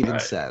he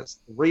even says,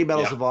 3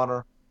 medals of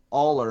honor,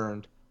 all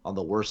earned on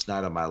the worst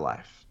night of my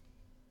life.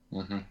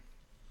 Mm-hmm.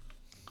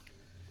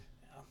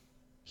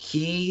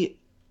 He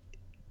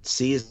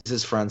sees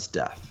his friend's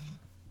death,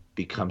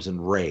 becomes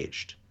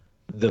enraged.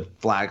 The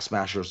Flag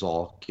Smashers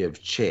all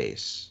give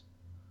chase.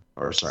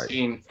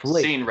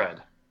 Scene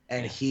red.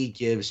 And he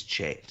gives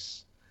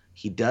chase.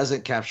 He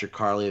doesn't capture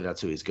Karli. That's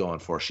who he's going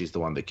for. She's the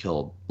one that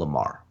killed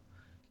Lamar.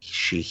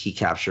 He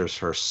captures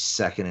her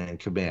second in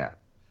command.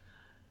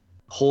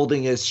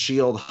 Holding his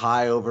shield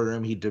high over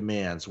him, he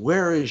demands,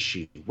 "Where is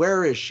she?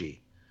 Where is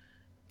she?"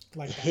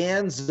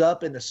 Hands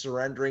up in a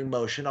surrendering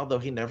motion, although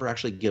he never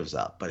actually gives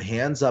up, but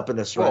hands up in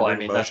a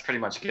surrendering motion. That's pretty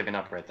much giving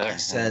up right there. He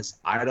says,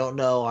 I don't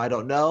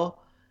know.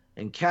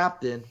 And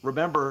Captain,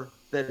 remember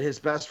that his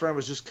best friend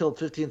was just killed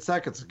 15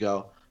 seconds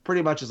ago,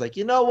 pretty much is like,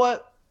 you know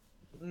what?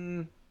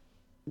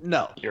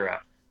 No. You're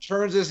out.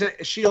 Turns his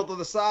shield to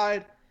the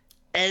side,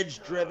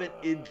 edge driven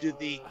into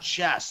the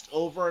chest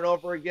over and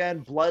over again,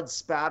 blood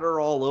spatter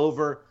all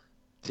over,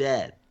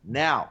 dead.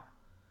 Now,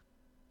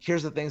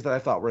 here's the things that I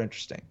thought were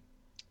interesting.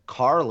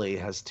 Karli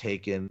has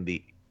taken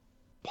the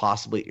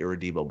possibly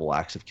irredeemable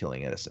acts of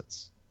killing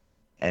innocents,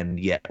 and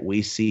yet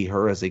we see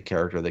her as a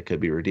character that could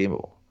be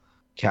redeemable.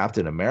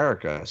 Captain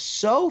America,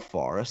 so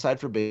far, aside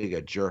from being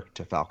a jerk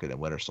to Falcon and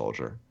Winter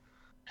Soldier,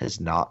 has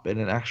not been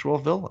an actual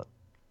villain.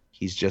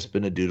 He's just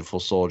been a dutiful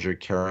soldier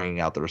carrying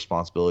out the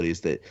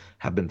responsibilities that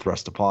have been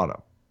thrust upon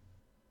him.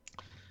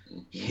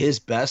 His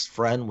best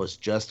friend was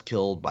just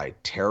killed by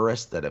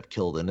terrorists that have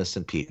killed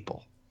innocent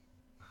people.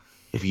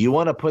 If you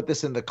want to put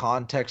this in the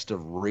context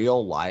of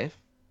real life,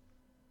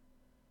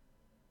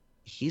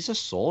 he's a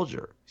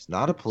soldier. He's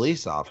not a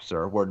police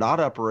officer. We're not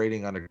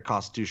operating under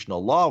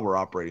constitutional law. We're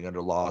operating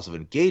under laws of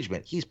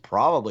engagement. He's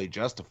probably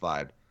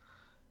justified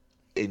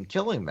in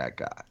killing that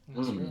guy.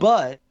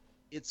 But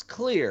it's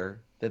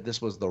clear that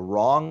this was the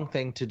wrong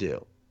thing to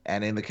do.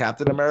 And in the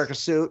Captain America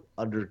suit,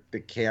 under the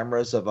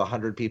cameras of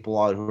 100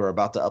 people who are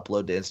about to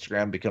upload to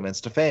Instagram, become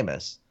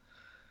Insta-famous,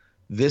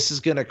 this is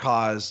going to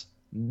cause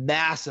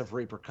massive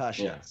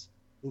repercussions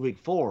moving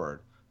forward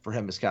for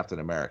him as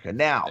Captain America.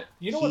 Now,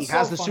 you know what's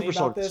so funny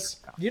about this?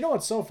 You know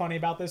what's so funny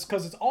about this?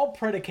 Because it's all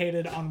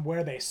predicated on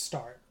where they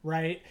start,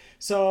 right?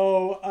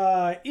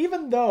 So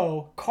even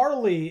though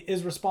Carly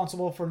is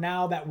responsible for,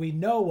 now that we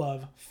know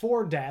of,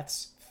 4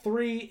 deaths,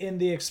 3 in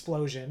the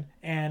explosion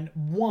and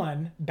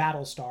 1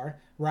 Battlestar,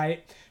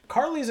 right?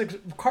 Carly's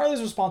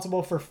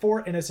responsible for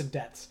 4 innocent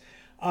deaths.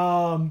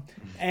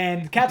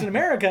 And Captain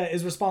America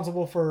is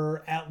responsible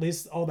for, at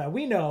least all that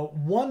we know,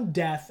 1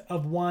 death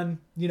of 1,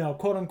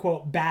 quote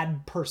unquote,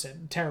 bad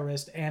person,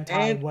 terrorist,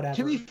 whatever.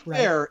 To be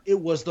fair, it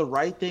was the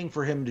right thing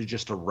for him to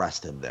just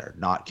arrest him there,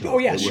 not kill him. Oh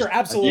yeah, sure,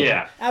 absolutely.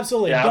 Yeah,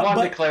 absolutely. Yeah, I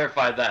wanted to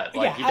clarify that.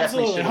 Like, yeah,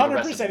 absolutely,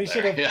 100%. He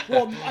should have. Yeah.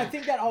 Well, I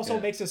think that also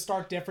makes a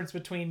stark difference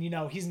between,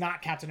 he's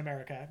not Captain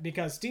America,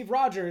 because Steve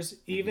Rogers,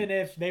 even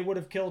if they would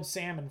have killed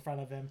Sam in front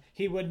of him,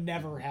 he would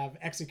never have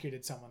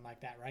executed someone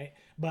like that, right?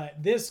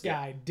 But this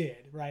guy did,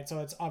 right? So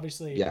it's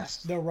obviously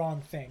the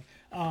wrong thing.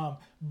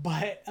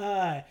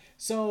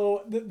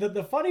 So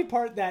the funny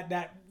part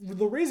that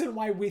the reason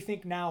why we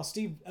think now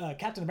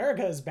Captain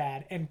America is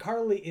bad and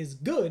Carly is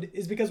good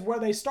is because where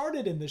they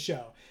started in the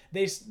show.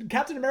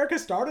 Captain America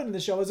started in the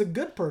show as a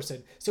good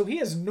person, so he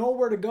has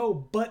nowhere to go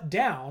but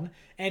down.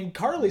 And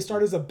Carly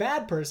started as a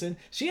bad person.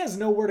 She has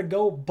nowhere to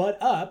go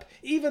but up,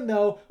 even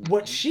though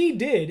what she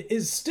did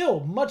is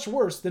still much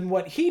worse than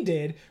what he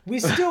did. We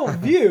still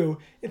view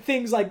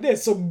things like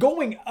this. So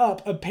going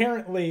up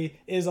apparently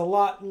is a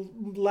lot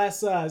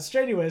less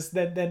strenuous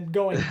than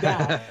going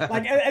down.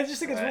 Like, I just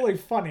think it's really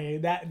funny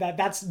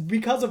that's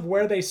because of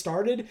where they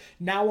started.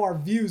 Now our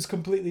views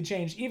completely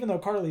changed, even though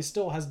Carly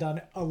still has done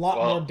a lot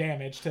more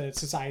damage to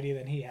society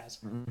than he has.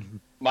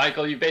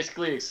 Michael, you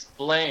basically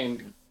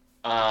explained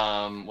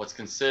what's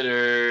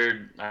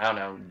considered, I don't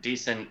know,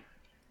 decent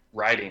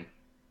writing.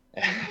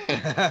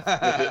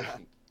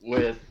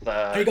 with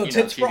there you go,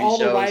 tips for all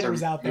the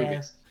writers out there.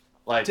 Movies.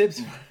 Like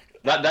tips.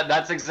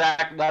 That's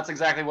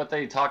exactly what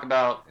they talk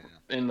about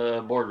in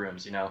the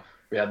boardrooms.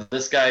 We have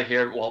this guy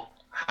here. Well,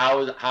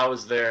 how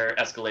is their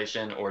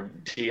escalation or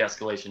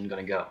de-escalation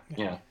going to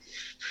go?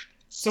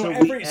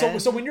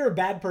 So when you're a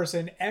bad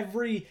person,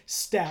 every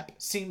step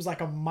seems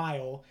like a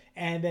mile,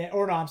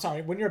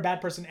 when you're a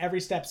bad person,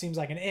 every step seems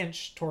like an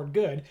inch toward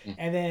good,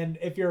 and then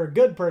if you're a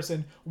good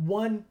person,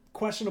 one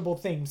questionable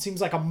thing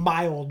seems like a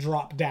mile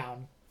drop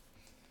down.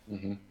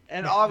 Mm-hmm.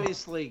 And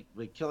obviously,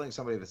 killing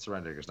somebody that's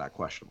surrendering is not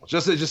questionable.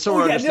 Just so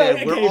we understand,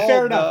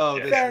 fair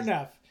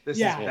enough. This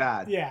is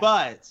bad. Yeah.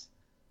 But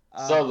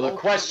so the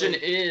question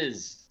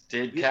is,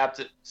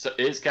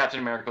 is Captain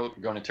America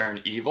going to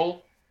turn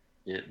evil?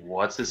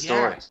 What's his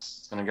story?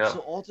 It's going to go.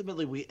 So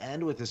ultimately, we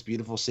end with this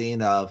beautiful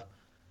scene of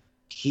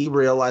he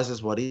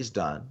realizes what he's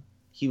done.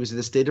 He was in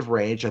a state of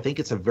rage. I think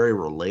it's a very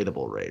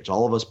relatable rage.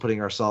 All of us putting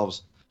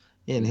ourselves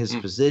in his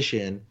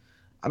position.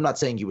 I'm not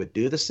saying you would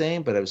do the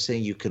same, but I was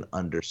saying you can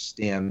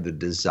understand the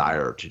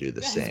desire to do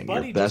the same.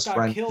 Your best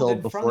friend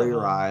killed before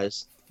your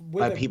eyes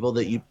by people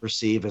that you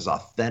perceive as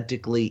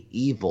authentically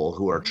evil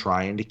who are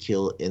trying to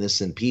kill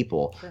innocent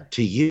people. Sure.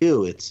 To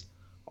you, it's,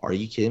 are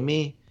you kidding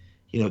me?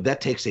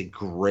 That takes a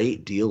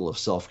great deal of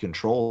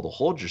self-control to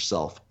hold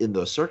yourself in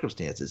those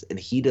circumstances, and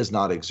he does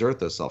not exert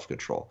that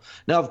self-control.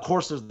 Now, of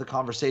course, there's the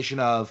conversation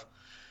of,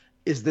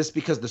 is this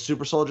because the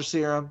super soldier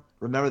serum?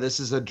 Remember, this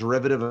is a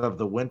derivative of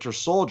the Winter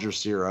Soldier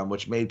serum,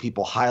 which made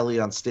people highly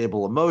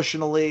unstable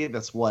emotionally.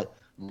 That's what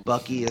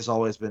Bucky has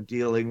always been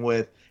dealing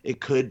with. It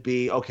could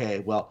be, okay,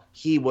 well,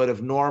 he would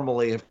have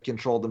normally have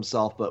controlled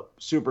himself, but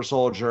super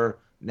soldier,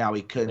 now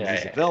he couldn't.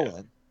 He's a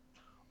villain.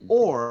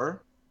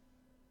 Or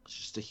it's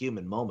just a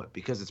human moment,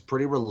 because it's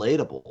pretty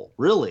relatable.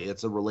 Really,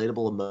 it's a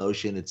relatable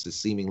emotion. It's a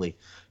seemingly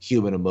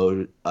human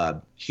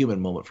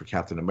moment for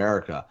Captain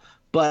America.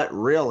 But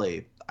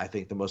really, I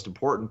think the most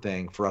important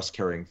thing for us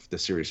carrying the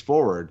series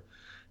forward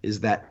is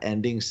that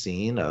ending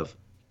scene of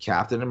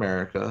Captain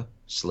America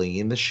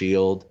slinging the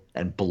shield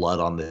and blood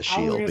on the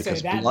shield,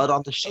 because blood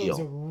on the shield.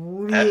 That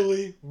was a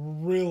really,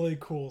 really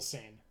cool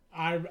scene.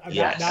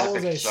 That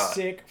was a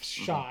sick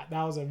shot.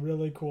 That was a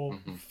really cool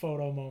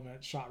photo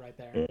moment shot right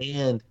there.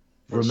 And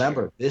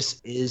remember,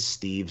 this is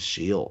Steve's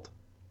shield.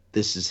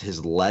 This is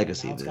his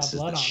legacy. This is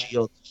the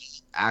shield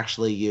he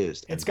actually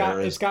used. It's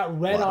got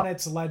red on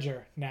its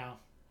ledger now.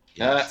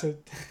 Yeah.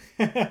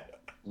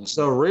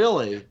 So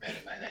really,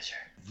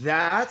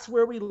 that's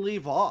where we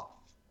leave off.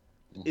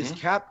 Is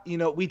Cap? We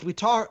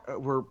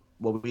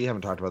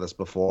haven't talked about this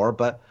before,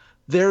 but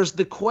there's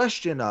the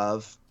question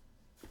of,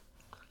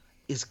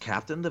 is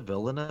Captain the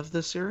villain of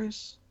this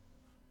series,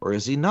 or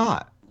is he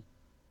not?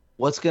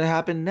 What's going to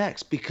happen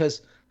next?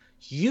 Because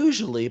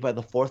usually by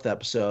the 4th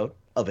episode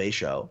of a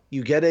show,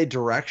 you get a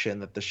direction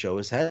that the show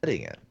is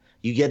heading in.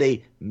 You get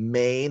a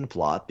main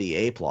plot, the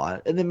A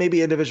plot, and then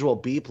maybe individual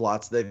B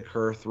plots that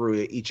occur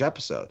through each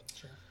episode.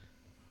 Sure.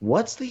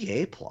 What's the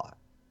A plot?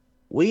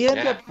 We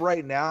end up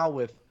right now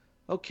with,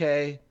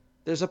 okay,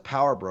 there's a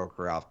power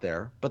broker out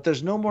there, but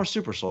there's no more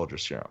super soldier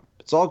serum.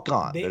 It's all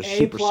gone. The there's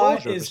A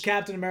plot is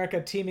Captain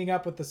America teaming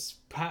up with the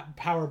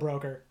power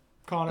broker.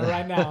 Calling it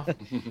right now.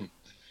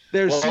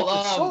 There's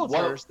super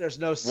soldiers. There's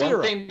no serum.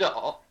 One thing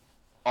to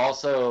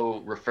also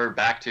refer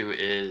back to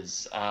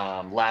is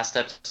last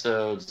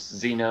episode's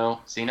Zemo.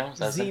 Is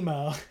that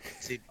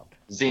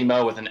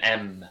Zemo with an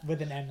M.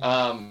 With an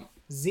M.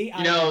 He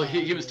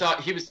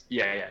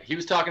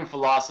was talking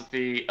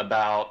philosophy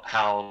about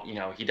how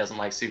he doesn't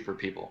like super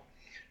people,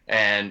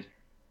 and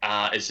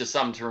it's just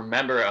something to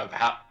remember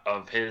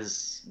of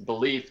his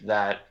belief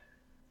that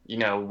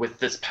with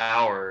this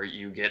power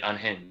you get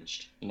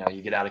unhinged,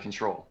 you get out of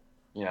control,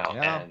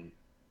 and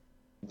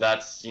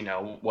that's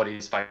what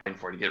he's fighting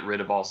for, to get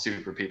rid of all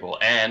super people,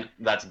 and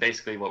that's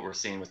basically what we're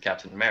seeing with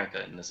Captain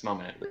America in this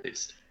moment, at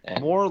least.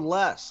 And more or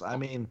less, I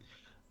mean,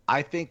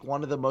 I think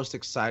one of the most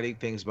exciting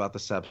things about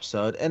this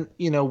episode, and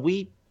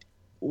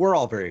we're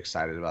all very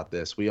excited about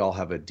this. We all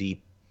have a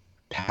deep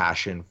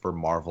passion for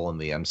Marvel and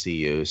the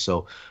MCU,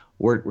 so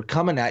we're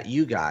coming at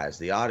you guys,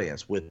 the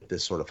audience, with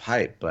this sort of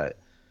hype. But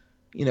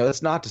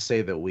it's not to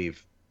say that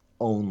we've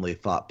only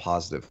thought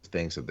positive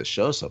things of the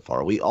show so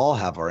far. We all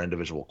have our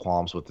individual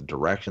qualms with the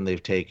direction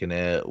they've taken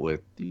it,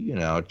 with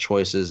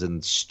choices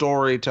in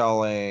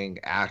storytelling,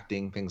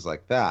 acting, things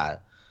like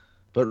that.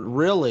 But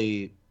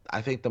really,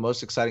 I think the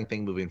most exciting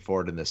thing moving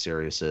forward in this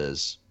series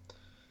is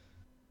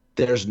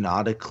there's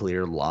not a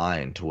clear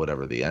line to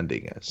whatever the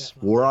ending is.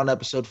 Definitely. We're on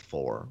episode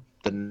 4.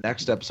 The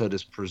next episode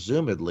is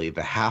presumably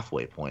the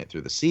halfway point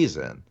through the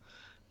season.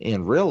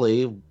 And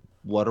really,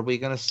 what are we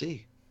going to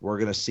see? We're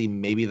going to see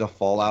maybe the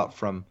fallout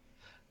from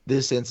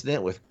this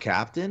incident with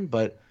Captain,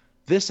 but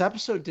this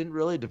episode didn't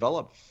really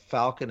develop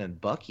Falcon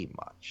and Bucky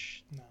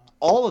much. No.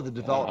 All of the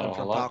development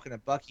from Falcon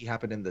and Bucky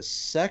happened in the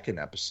second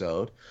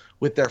episode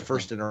with their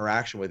first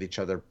interaction with each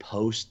other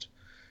post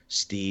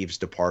Steve's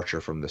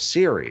departure from the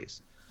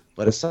series.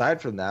 But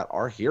aside from that,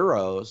 our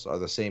heroes are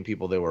the same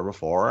people they were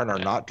before and are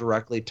not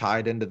directly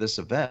tied into this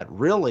event.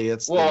 Really,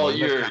 it's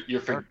you're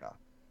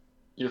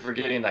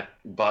forgetting that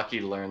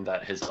Bucky learned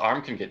that his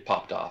arm can get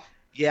popped off.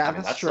 Yeah,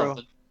 that's true.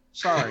 Something.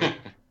 Sorry.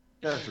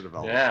 Character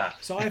development. Yeah.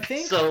 So I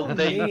think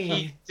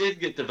he did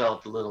get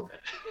developed a little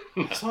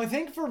bit. So I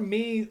think for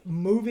me,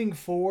 moving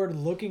forward,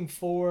 looking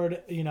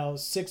forward,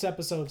 6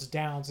 episodes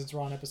down since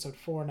we're on episode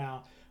 4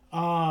 now,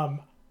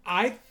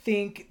 I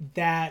think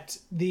that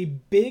the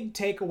big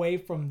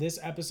takeaway from this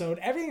episode,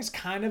 everything's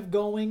kind of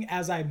going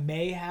as I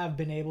may have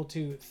been able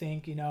to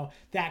think,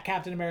 that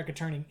Captain America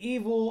turning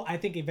evil. I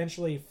think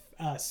eventually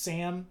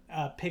Sam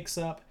picks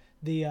up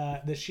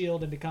the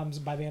shield and becomes,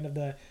 by the end of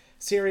the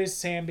series,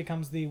 Sam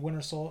becomes the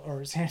Winter Soldier,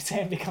 or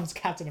Sam becomes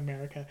Captain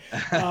America.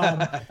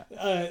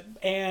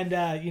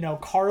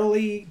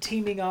 Carly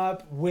teaming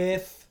up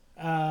with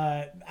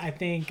I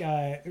think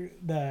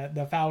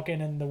the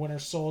Falcon and the Winter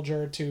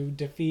Soldier to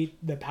defeat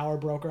the power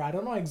broker. I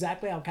don't know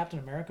exactly how Captain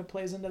America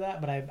plays into that,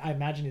 but I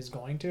imagine he's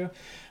going to.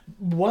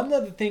 One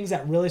of the things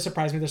that really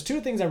surprised me, there's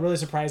 2 things that really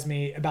surprised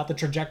me about the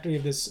trajectory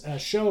of this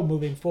show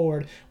moving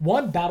forward.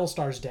 One,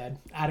 Battlestar's dead.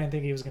 I didn't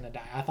think he was going to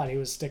die. I thought he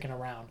was sticking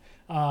around.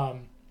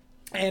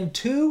 And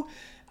 2,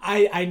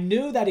 I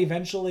knew that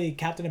eventually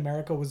Captain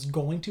America was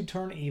going to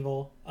turn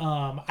evil.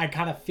 I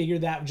kind of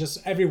figured that, just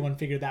everyone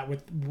figured that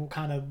with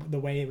kind of the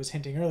way it was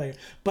hinting earlier.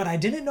 But I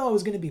didn't know it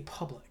was going to be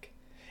public.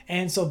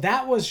 And so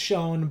that was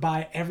shown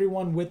by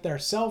everyone with their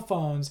cell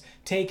phones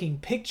taking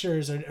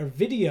pictures or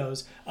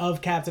videos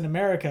of Captain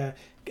America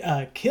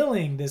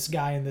killing this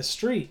guy in the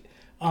street.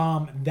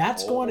 That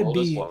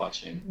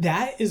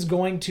is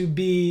going to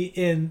be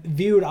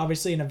viewed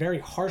obviously in a very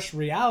harsh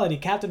reality.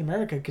 Captain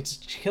America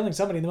killing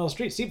somebody in the middle of the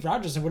street. Steve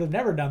Rogers would have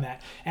never done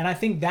that. And I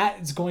think that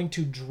is going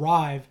to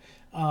drive,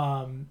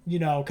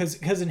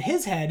 because in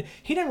his head,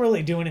 he didn't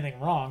really do anything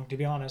wrong, to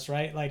be honest,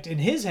 right? Like in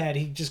his head,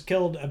 he just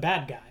killed a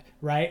bad guy.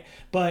 Right?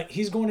 But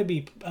he's going to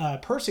be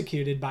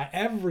persecuted by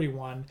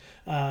everyone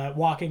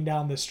walking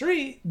down the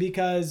street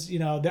because,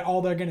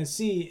 all they're going to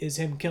see is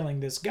him killing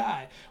this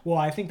guy. Well,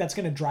 I think that's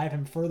going to drive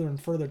him further and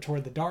further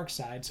toward the dark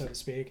side, so to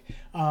speak.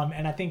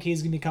 And I think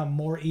he's going to become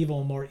more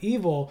evil and more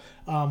evil.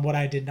 What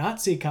I did not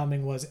see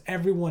coming was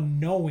everyone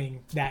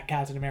knowing that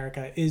Captain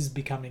America is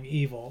becoming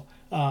evil.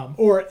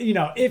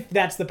 If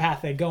that's the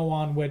path they go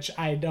on, which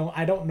I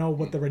don't know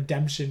what the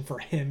redemption for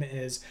him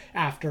is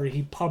after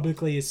he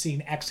publicly is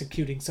seen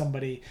executing somebody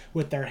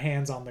with their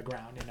hands on the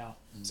ground,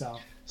 so.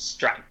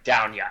 Strike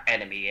down your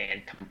enemy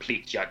and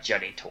complete your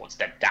journey towards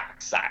the dark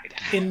side.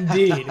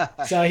 Indeed.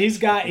 So he's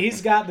got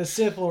the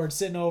Sith Lord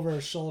sitting over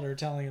his shoulder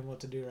telling him what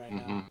to do right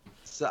now.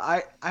 So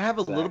I have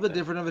a little bit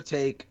different of a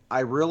take.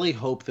 I really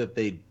hope that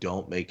they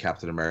don't make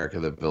Captain America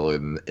the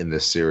villain in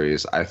this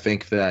series. I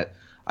think that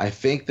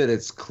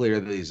it's clear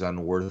that he's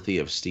unworthy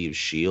of Steve's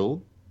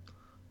shield.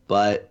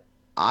 But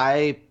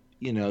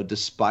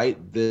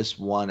despite this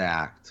one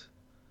act,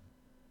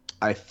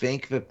 I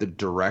think that the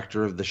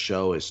director of the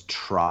show is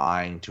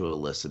trying to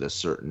elicit a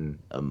certain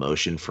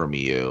emotion from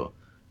you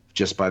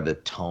just by the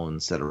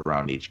tone set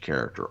around each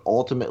character.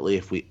 Ultimately,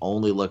 if we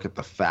only look at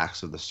the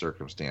facts of the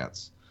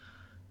circumstance,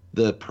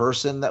 the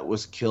person that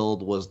was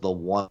killed was the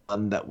one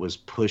that was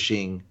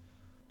pushing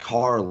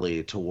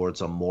Carly towards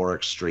a more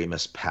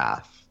extremist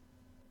path.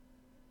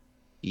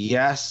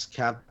 Yes,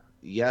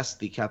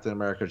 the Captain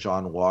America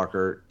John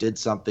Walker did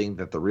something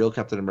that the real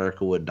Captain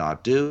America would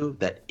not do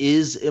that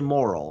is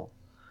immoral.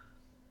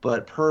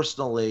 But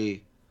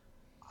personally,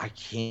 I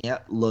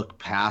can't look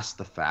past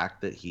the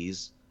fact that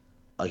he's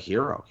a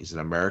hero. He's an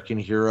American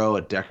hero,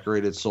 a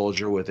decorated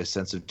soldier with a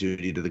sense of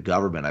duty to the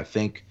government. I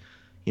think,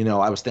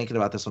 I was thinking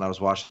about this when I was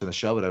watching the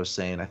show, but I was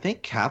saying, I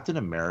think Captain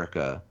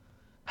America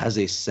has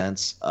a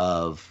sense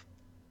of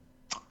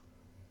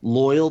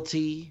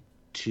loyalty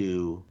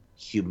to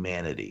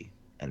humanity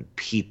and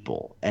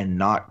people and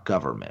not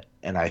government.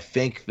 And I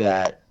think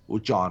that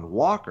with John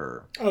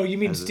Walker. Oh, you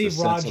mean Steve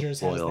Rogers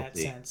has that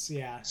sense,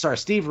 yeah. Sorry,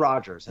 Steve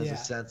Rogers has a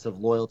sense of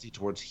loyalty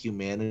towards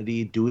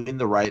humanity, doing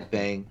the right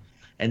thing,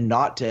 and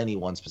not to any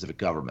one specific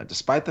government.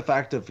 Despite the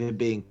fact of him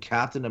being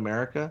Captain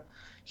America,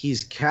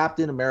 he's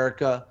Captain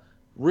America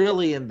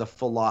really in the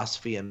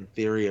philosophy and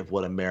theory of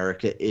what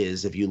America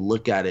is, if you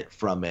look at it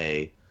from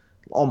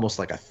almost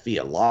like a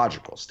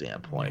theological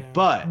standpoint. Yeah.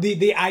 But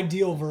the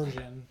ideal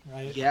version,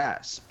 right?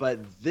 Yes, but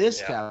this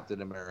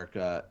Captain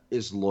America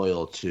is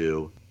loyal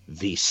to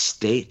the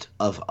state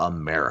of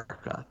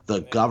America,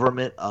 the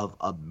government of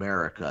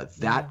America,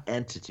 that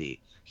entity.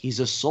 He's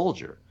a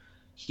soldier.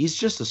 He's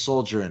just a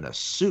soldier in a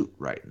suit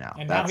right now.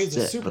 And that's now he's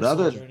it. A super but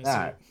other soldier than in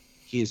that, a suit.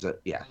 He's a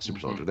super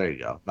soldier. There you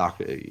go.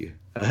 Knock it.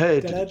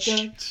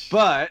 Da-da-da.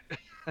 But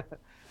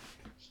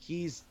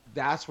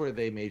that's where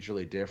they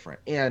majorly different.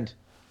 And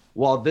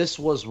while this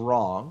was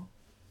wrong,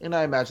 and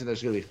I imagine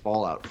there's going to be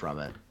fallout from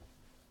it,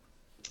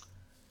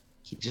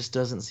 he just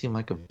doesn't seem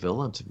like a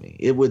villain to me.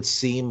 It would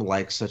seem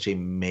like such a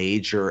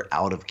major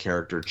out of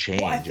character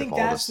change. Well, I think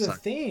that's the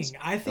thing.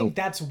 I think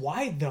that's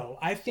why, though.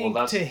 I think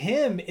to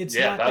him, it's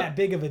not that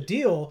big of a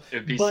deal.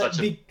 It'd be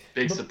such a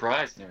big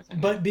surprise and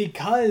everything. But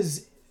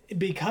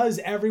because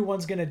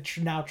everyone's going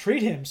to now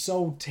treat him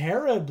so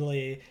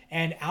terribly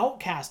and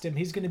outcast him,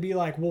 he's going to be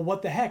like, well,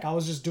 what the heck? I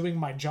was just doing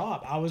my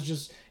job. I was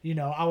just,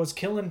 I was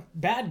killing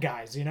bad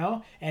guys,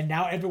 and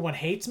now everyone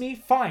hates me.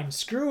 Fine.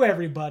 Screw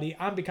everybody.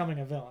 I'm becoming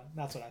a villain.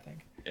 That's what I think.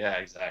 Yeah,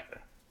 exactly.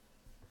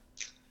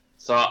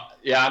 So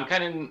yeah, I'm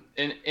kind of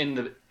in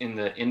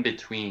the in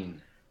between.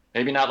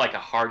 Maybe not like a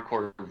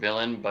hardcore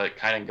villain, but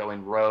kind of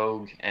going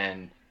rogue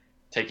and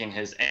taking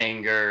his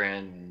anger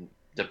and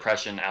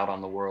depression out on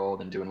the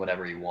world and doing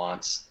whatever he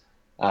wants.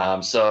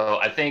 So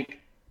I think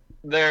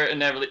we're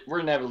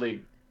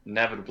inevitably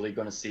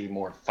going to see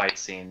more fight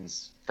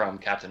scenes from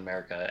Captain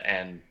America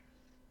and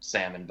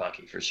Sam and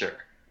Bucky for sure.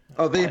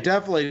 Oh, they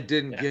definitely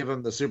didn't give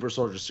him the super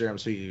soldier serum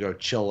so he could go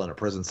chill in a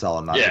prison cell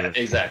and not. Yeah,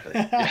 exactly.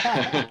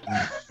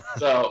 Yeah.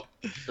 So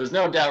there's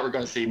no doubt we're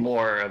going to see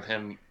more of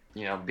him,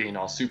 being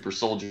all super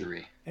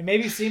soldiery. And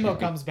maybe Simo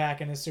comes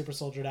back and is super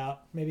soldiered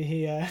out. Maybe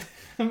he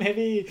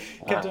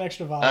kept an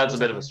extra vial. That's a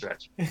bit of a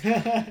stretch.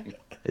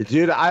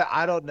 Dude,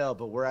 I don't know,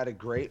 but we're at a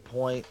great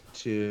point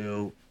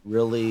to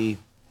really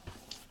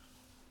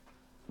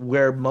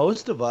where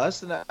most of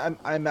us, and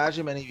I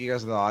imagine many of you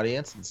guys in the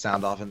audience, and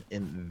sound off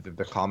in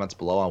the comments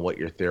below on what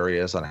your theory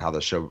is on how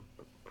the show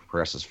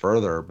progresses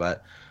further,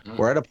 but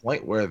we're at a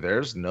point where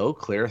there's no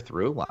clear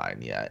through line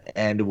yet,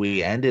 and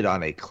we ended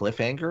on a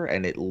cliffhanger,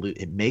 and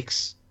it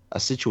makes a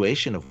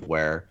situation of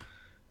where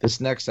this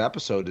next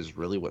episode is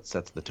really what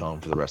sets the tone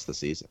for the rest of the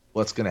season.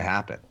 What's going to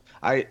happen?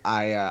 I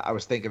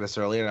was thinking this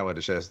earlier, and I wanted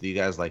to share this with you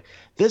guys. Like,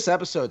 this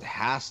episode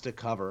has to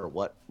cover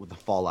what the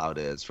fallout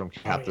is from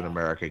Captain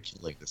America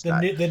killing this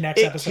guy. The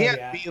next episode, it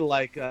can't be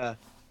like,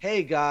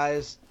 hey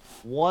guys,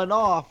 one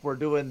off. We're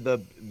doing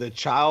the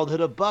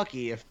childhood of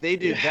Bucky. If they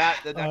do that,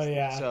 the next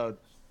episode.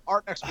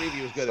 Our next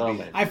review is going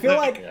to be. I feel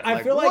like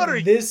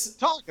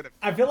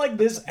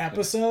this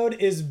episode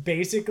is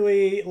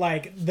basically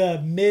like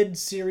the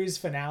mid-series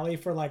finale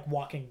for like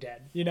Walking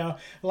Dead.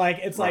 It's like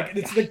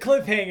it's the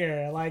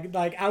cliffhanger.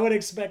 Like I would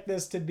expect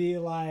this to be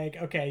like,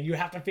 okay, you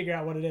have to figure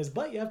out what it is,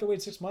 but you have to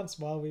wait 6 months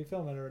while we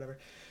film it or whatever.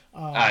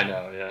 I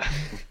know, yeah.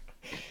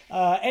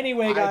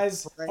 Anyway,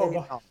 guys.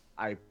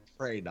 I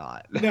pray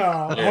not.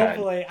 No,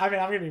 hopefully. I mean,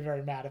 I'm going to be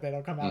very mad if they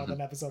don't come out with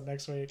an episode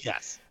next week.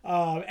 Yes.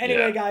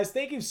 Anyway, guys,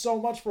 thank you so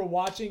much for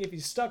watching. If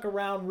you stuck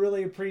around,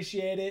 really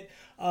appreciate it.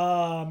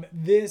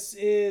 This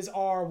is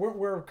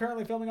we're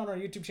currently filming on our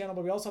YouTube channel,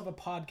 but we also have a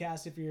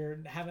podcast. If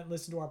you haven't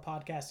listened to our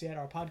podcast yet,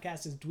 our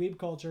podcast is Dweeb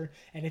Culture.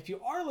 And if you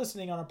are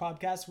listening on our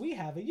podcast, we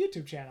have a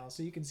YouTube channel,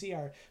 so you can see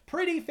our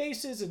pretty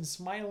faces and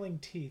smiling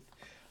teeth.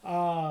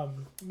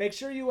 Make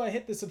sure you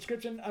hit the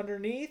subscription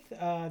underneath.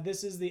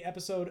 This is the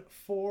episode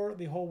for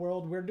the whole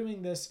world. We're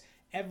doing this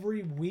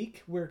every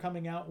week. We're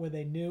coming out with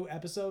a new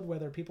episode,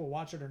 whether people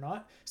watch it or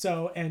not.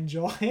 So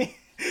enjoy.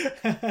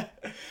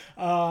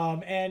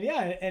 And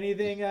yeah,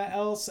 anything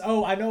else?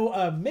 Oh, I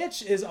know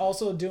Mitch is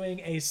also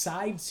doing a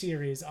side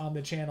series on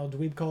the channel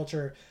Dweeb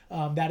Culture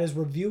that is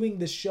reviewing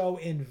the show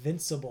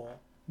Invincible.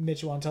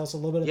 Mitch, you want to tell us a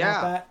little bit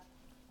about that?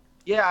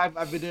 Yeah,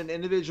 I've been doing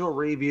individual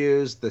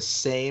reviews the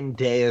same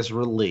day as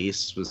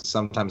release,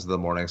 sometimes in the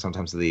morning,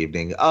 sometimes in the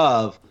evening,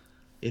 of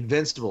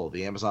Invincible,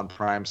 the Amazon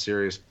Prime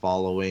series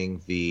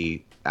following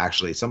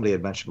actually, somebody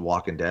had mentioned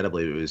Walking Dead. I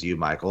believe it was you,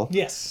 Michael.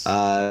 Yes.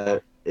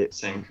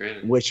 Same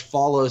creator. Which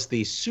follows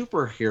the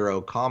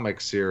superhero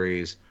comic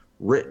series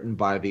written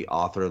by the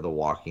author of The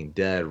Walking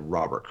Dead,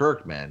 Robert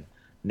Kirkman,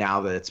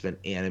 now that it's been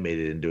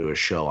animated into a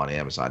show on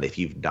Amazon. If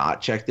you've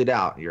not checked it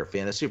out, you're a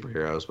fan of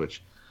superheroes,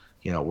 which,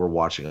 you know, we're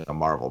watching a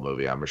Marvel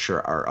movie, I'm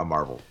sure, or a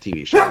Marvel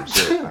TV show.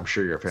 I'm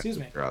sure you're a fan of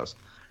superheroes.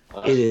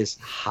 It is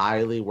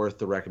highly worth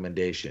the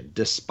recommendation.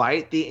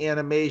 Despite the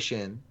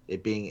animation,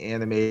 it being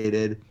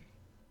animated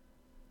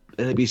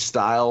and it being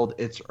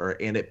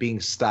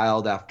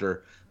styled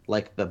after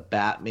like the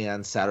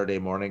Batman Saturday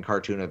morning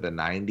cartoon of the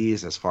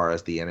 90s as far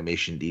as the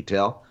animation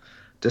detail.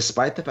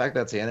 Despite the fact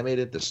that it's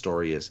animated, the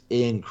story is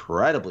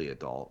incredibly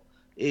adult,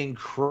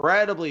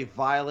 incredibly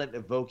violent,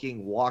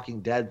 evoking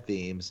Walking Dead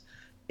themes,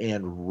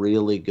 and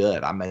really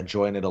good. I'm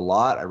enjoying it a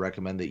lot. I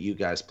recommend that you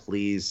guys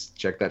please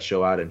check that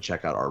show out and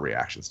check out our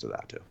reactions to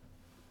that too.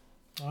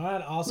 All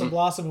right, awesome,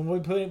 Blossom, and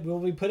we'll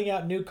be putting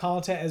out new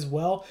content as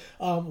well.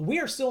 We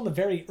are still in the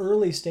very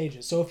early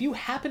stages, so if you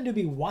happen to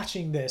be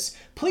watching this,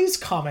 please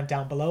comment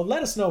down below.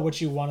 Let us know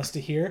what you want us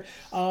to hear.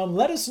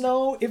 Let us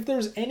know if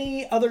there's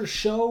any other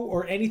show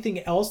or anything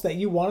else that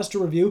you want us to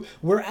review.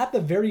 We're at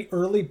the very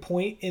early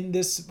point in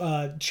this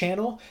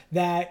channel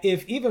that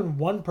if even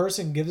one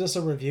person gives us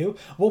a review,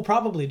 we'll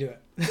probably do it.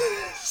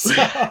 So,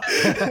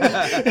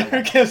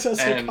 gives us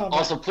and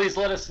also, please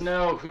let us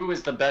know who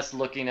is the best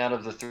looking out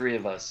of the three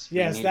of us.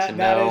 Yes,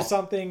 that is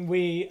something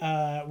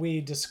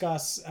we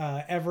discuss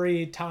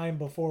every time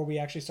before we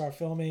actually start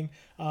filming.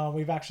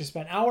 We've actually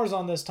spent hours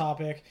on this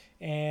topic,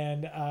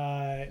 and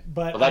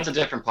but that's a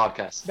different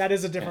podcast. That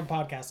is a different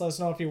podcast. Let us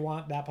know if you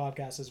want that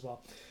podcast as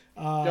well.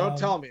 Don't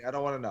tell me. I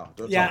don't want to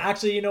know.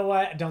 Actually, you know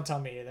what? Don't tell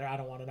me either. I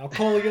don't want to know.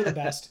 Cole, you're the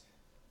best.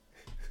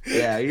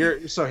 Yeah,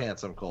 you're so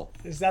handsome, Cole.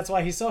 That's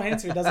why he's so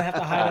handsome. He doesn't have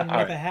to hide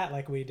underneath a hat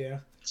like we do.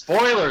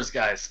 Spoilers,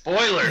 guys.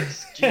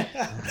 Spoilers.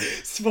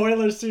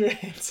 Spoilers to your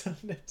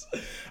handsomeness.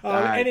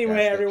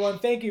 Anyway, everyone,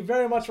 thank you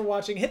very much for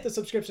watching. Hit the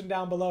subscription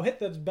down below. Hit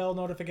the bell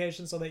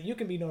notification so that you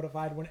can be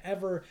notified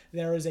whenever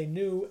there is a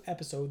new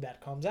episode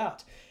that comes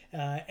out.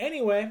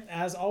 Anyway,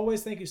 as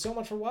always, thank you so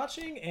much for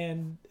watching,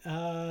 and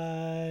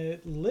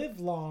live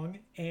long,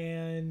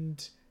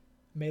 and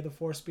may the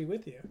Force be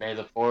with you. May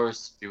the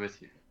Force be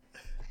with you.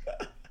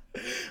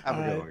 Have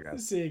a good one,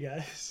 guys. See you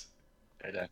guys.